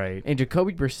for. Right. And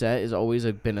Jacoby Brissett has always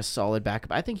been a solid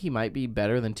backup. I think he might be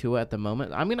better than Tua at the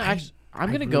moment. I'm gonna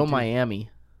really go do.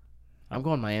 Miami. I'm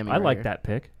going Miami. I right like here. that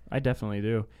pick. I definitely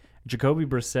do. Jacoby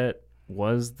Brissett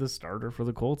was the starter for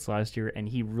the Colts last year, and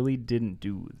he really didn't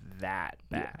do that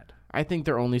bad. I think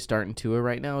they're only starting Tua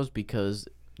right now is because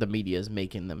the media is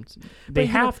making them. They But, you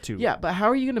know, have to. Yeah, but how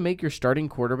are you going to make your starting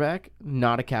quarterback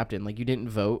not a captain? Like, you didn't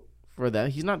vote for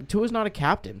that. Tua's not a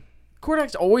captain.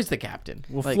 Quarterback's always the captain.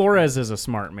 Well, Like, Flores is a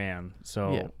smart man,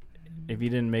 so Yeah. if you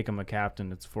didn't make him a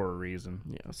captain, it's for a reason.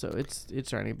 Yeah, so it's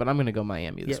starting. But I'm going to go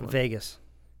Miami this Yeah, one. Vegas.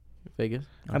 Vegas.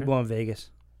 I'm Okay. going Vegas.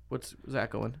 What's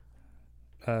Zach going?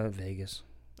 Vegas.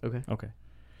 Okay. Okay.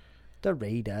 The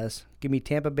Raiders. Give me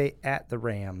Tampa Bay at the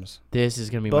Rams. This is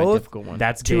going to be my Both- difficult one.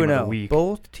 That's game of the 2-0. week.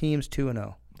 Both teams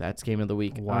 2-0. That's game of the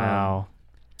week. Wow.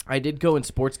 I did go in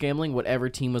sports gambling. Whatever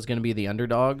team was going to be the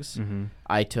underdogs, Mm-hmm.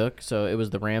 I took. So it was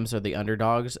the Rams or the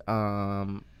underdogs. I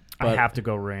But have to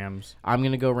go Rams. I'm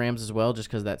going to go Rams as well just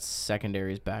because that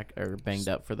secondary is back or banged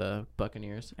up for the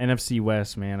Buccaneers. NFC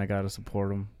West, man, I gotta support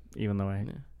them, even though I.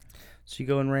 So you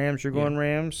going Rams? You're Yeah. going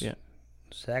Rams? Yeah.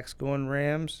 Zach's going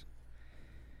Rams.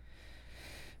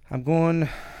 I'm going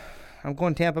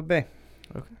Tampa Bay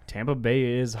Tampa Bay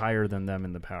is higher than them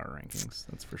in the power rankings.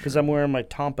 That's for because sure. I'm wearing my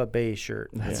Tampa Bay shirt.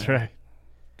 That's Yeah. right.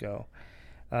 Go.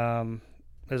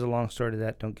 There's a long story to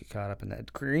that. Don't get caught up in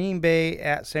that. Green Bay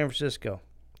at San Francisco.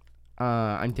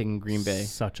 I'm thinking Green Bay.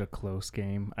 Such a close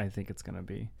game. I think it's gonna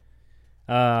be.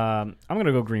 I'm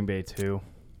gonna go Green Bay too.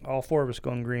 All four of us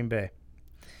going Green Bay.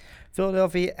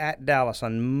 Philadelphia at Dallas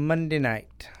on Monday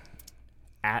night.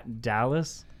 At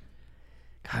Dallas.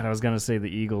 God, I was gonna say the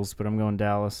Eagles, but I'm going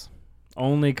Dallas.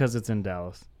 Only because it's in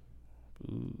Dallas.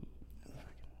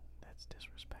 That's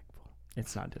disrespectful.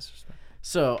 It's not disrespectful.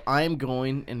 So I'm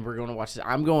going, and we're going to watch this.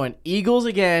 I'm going Eagles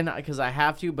again because I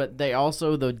have to, but they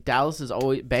also, the Dallas is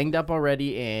always banged up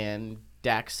already, and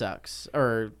Dak sucks,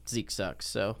 or Zeke sucks.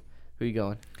 So who you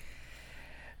going?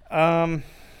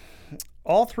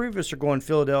 All three of us are going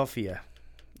Philadelphia.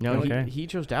 No, Okay. he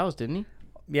chose Dallas, didn't he?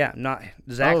 Yeah, not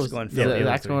Zach's Oh, going yeah, Philly.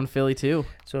 Zach's going Philly too.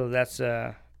 So that's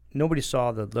nobody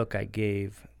saw the look I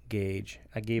gave Gage.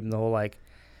 I gave him the whole like,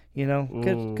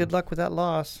 Ooh. good luck with that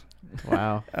loss.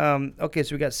 Wow. Okay,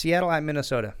 so we got Seattle at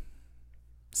Minnesota.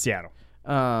 Seattle.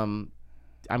 I'm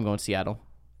going Seattle.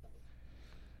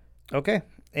 Okay,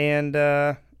 and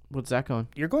What's Zach going?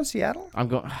 you're going Seattle? I'm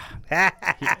going.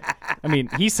 I mean,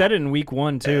 he said it in week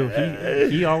 1 too.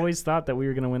 He always thought that we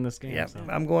were gonna win this game. Yeah, so.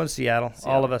 I'm going Seattle.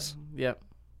 All of us. Yep.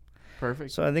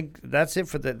 Perfect. So I think that's it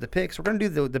for the picks. We're gonna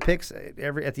do the picks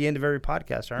at the end of every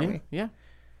podcast, aren't yeah, we? yeah.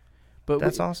 But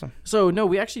That's awesome. So no,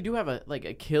 we actually do have a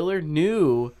killer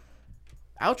new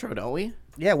outro, don't we?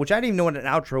 Yeah, which I didn't even know what an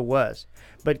outro was,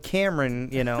 but Cameron,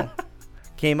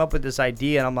 came up with this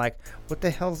idea, and I'm like, "What the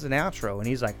hell's an outro?" And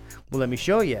he's like, "Well, let me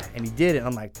show you." And he did it. And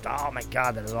I'm like, "Oh my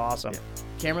god, that is awesome!"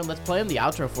 Cameron, let's play him the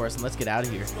outro for us and let's get out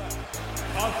of here.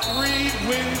 A 3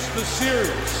 wins the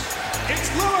series. It's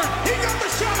Lillard. He got the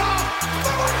shot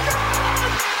off.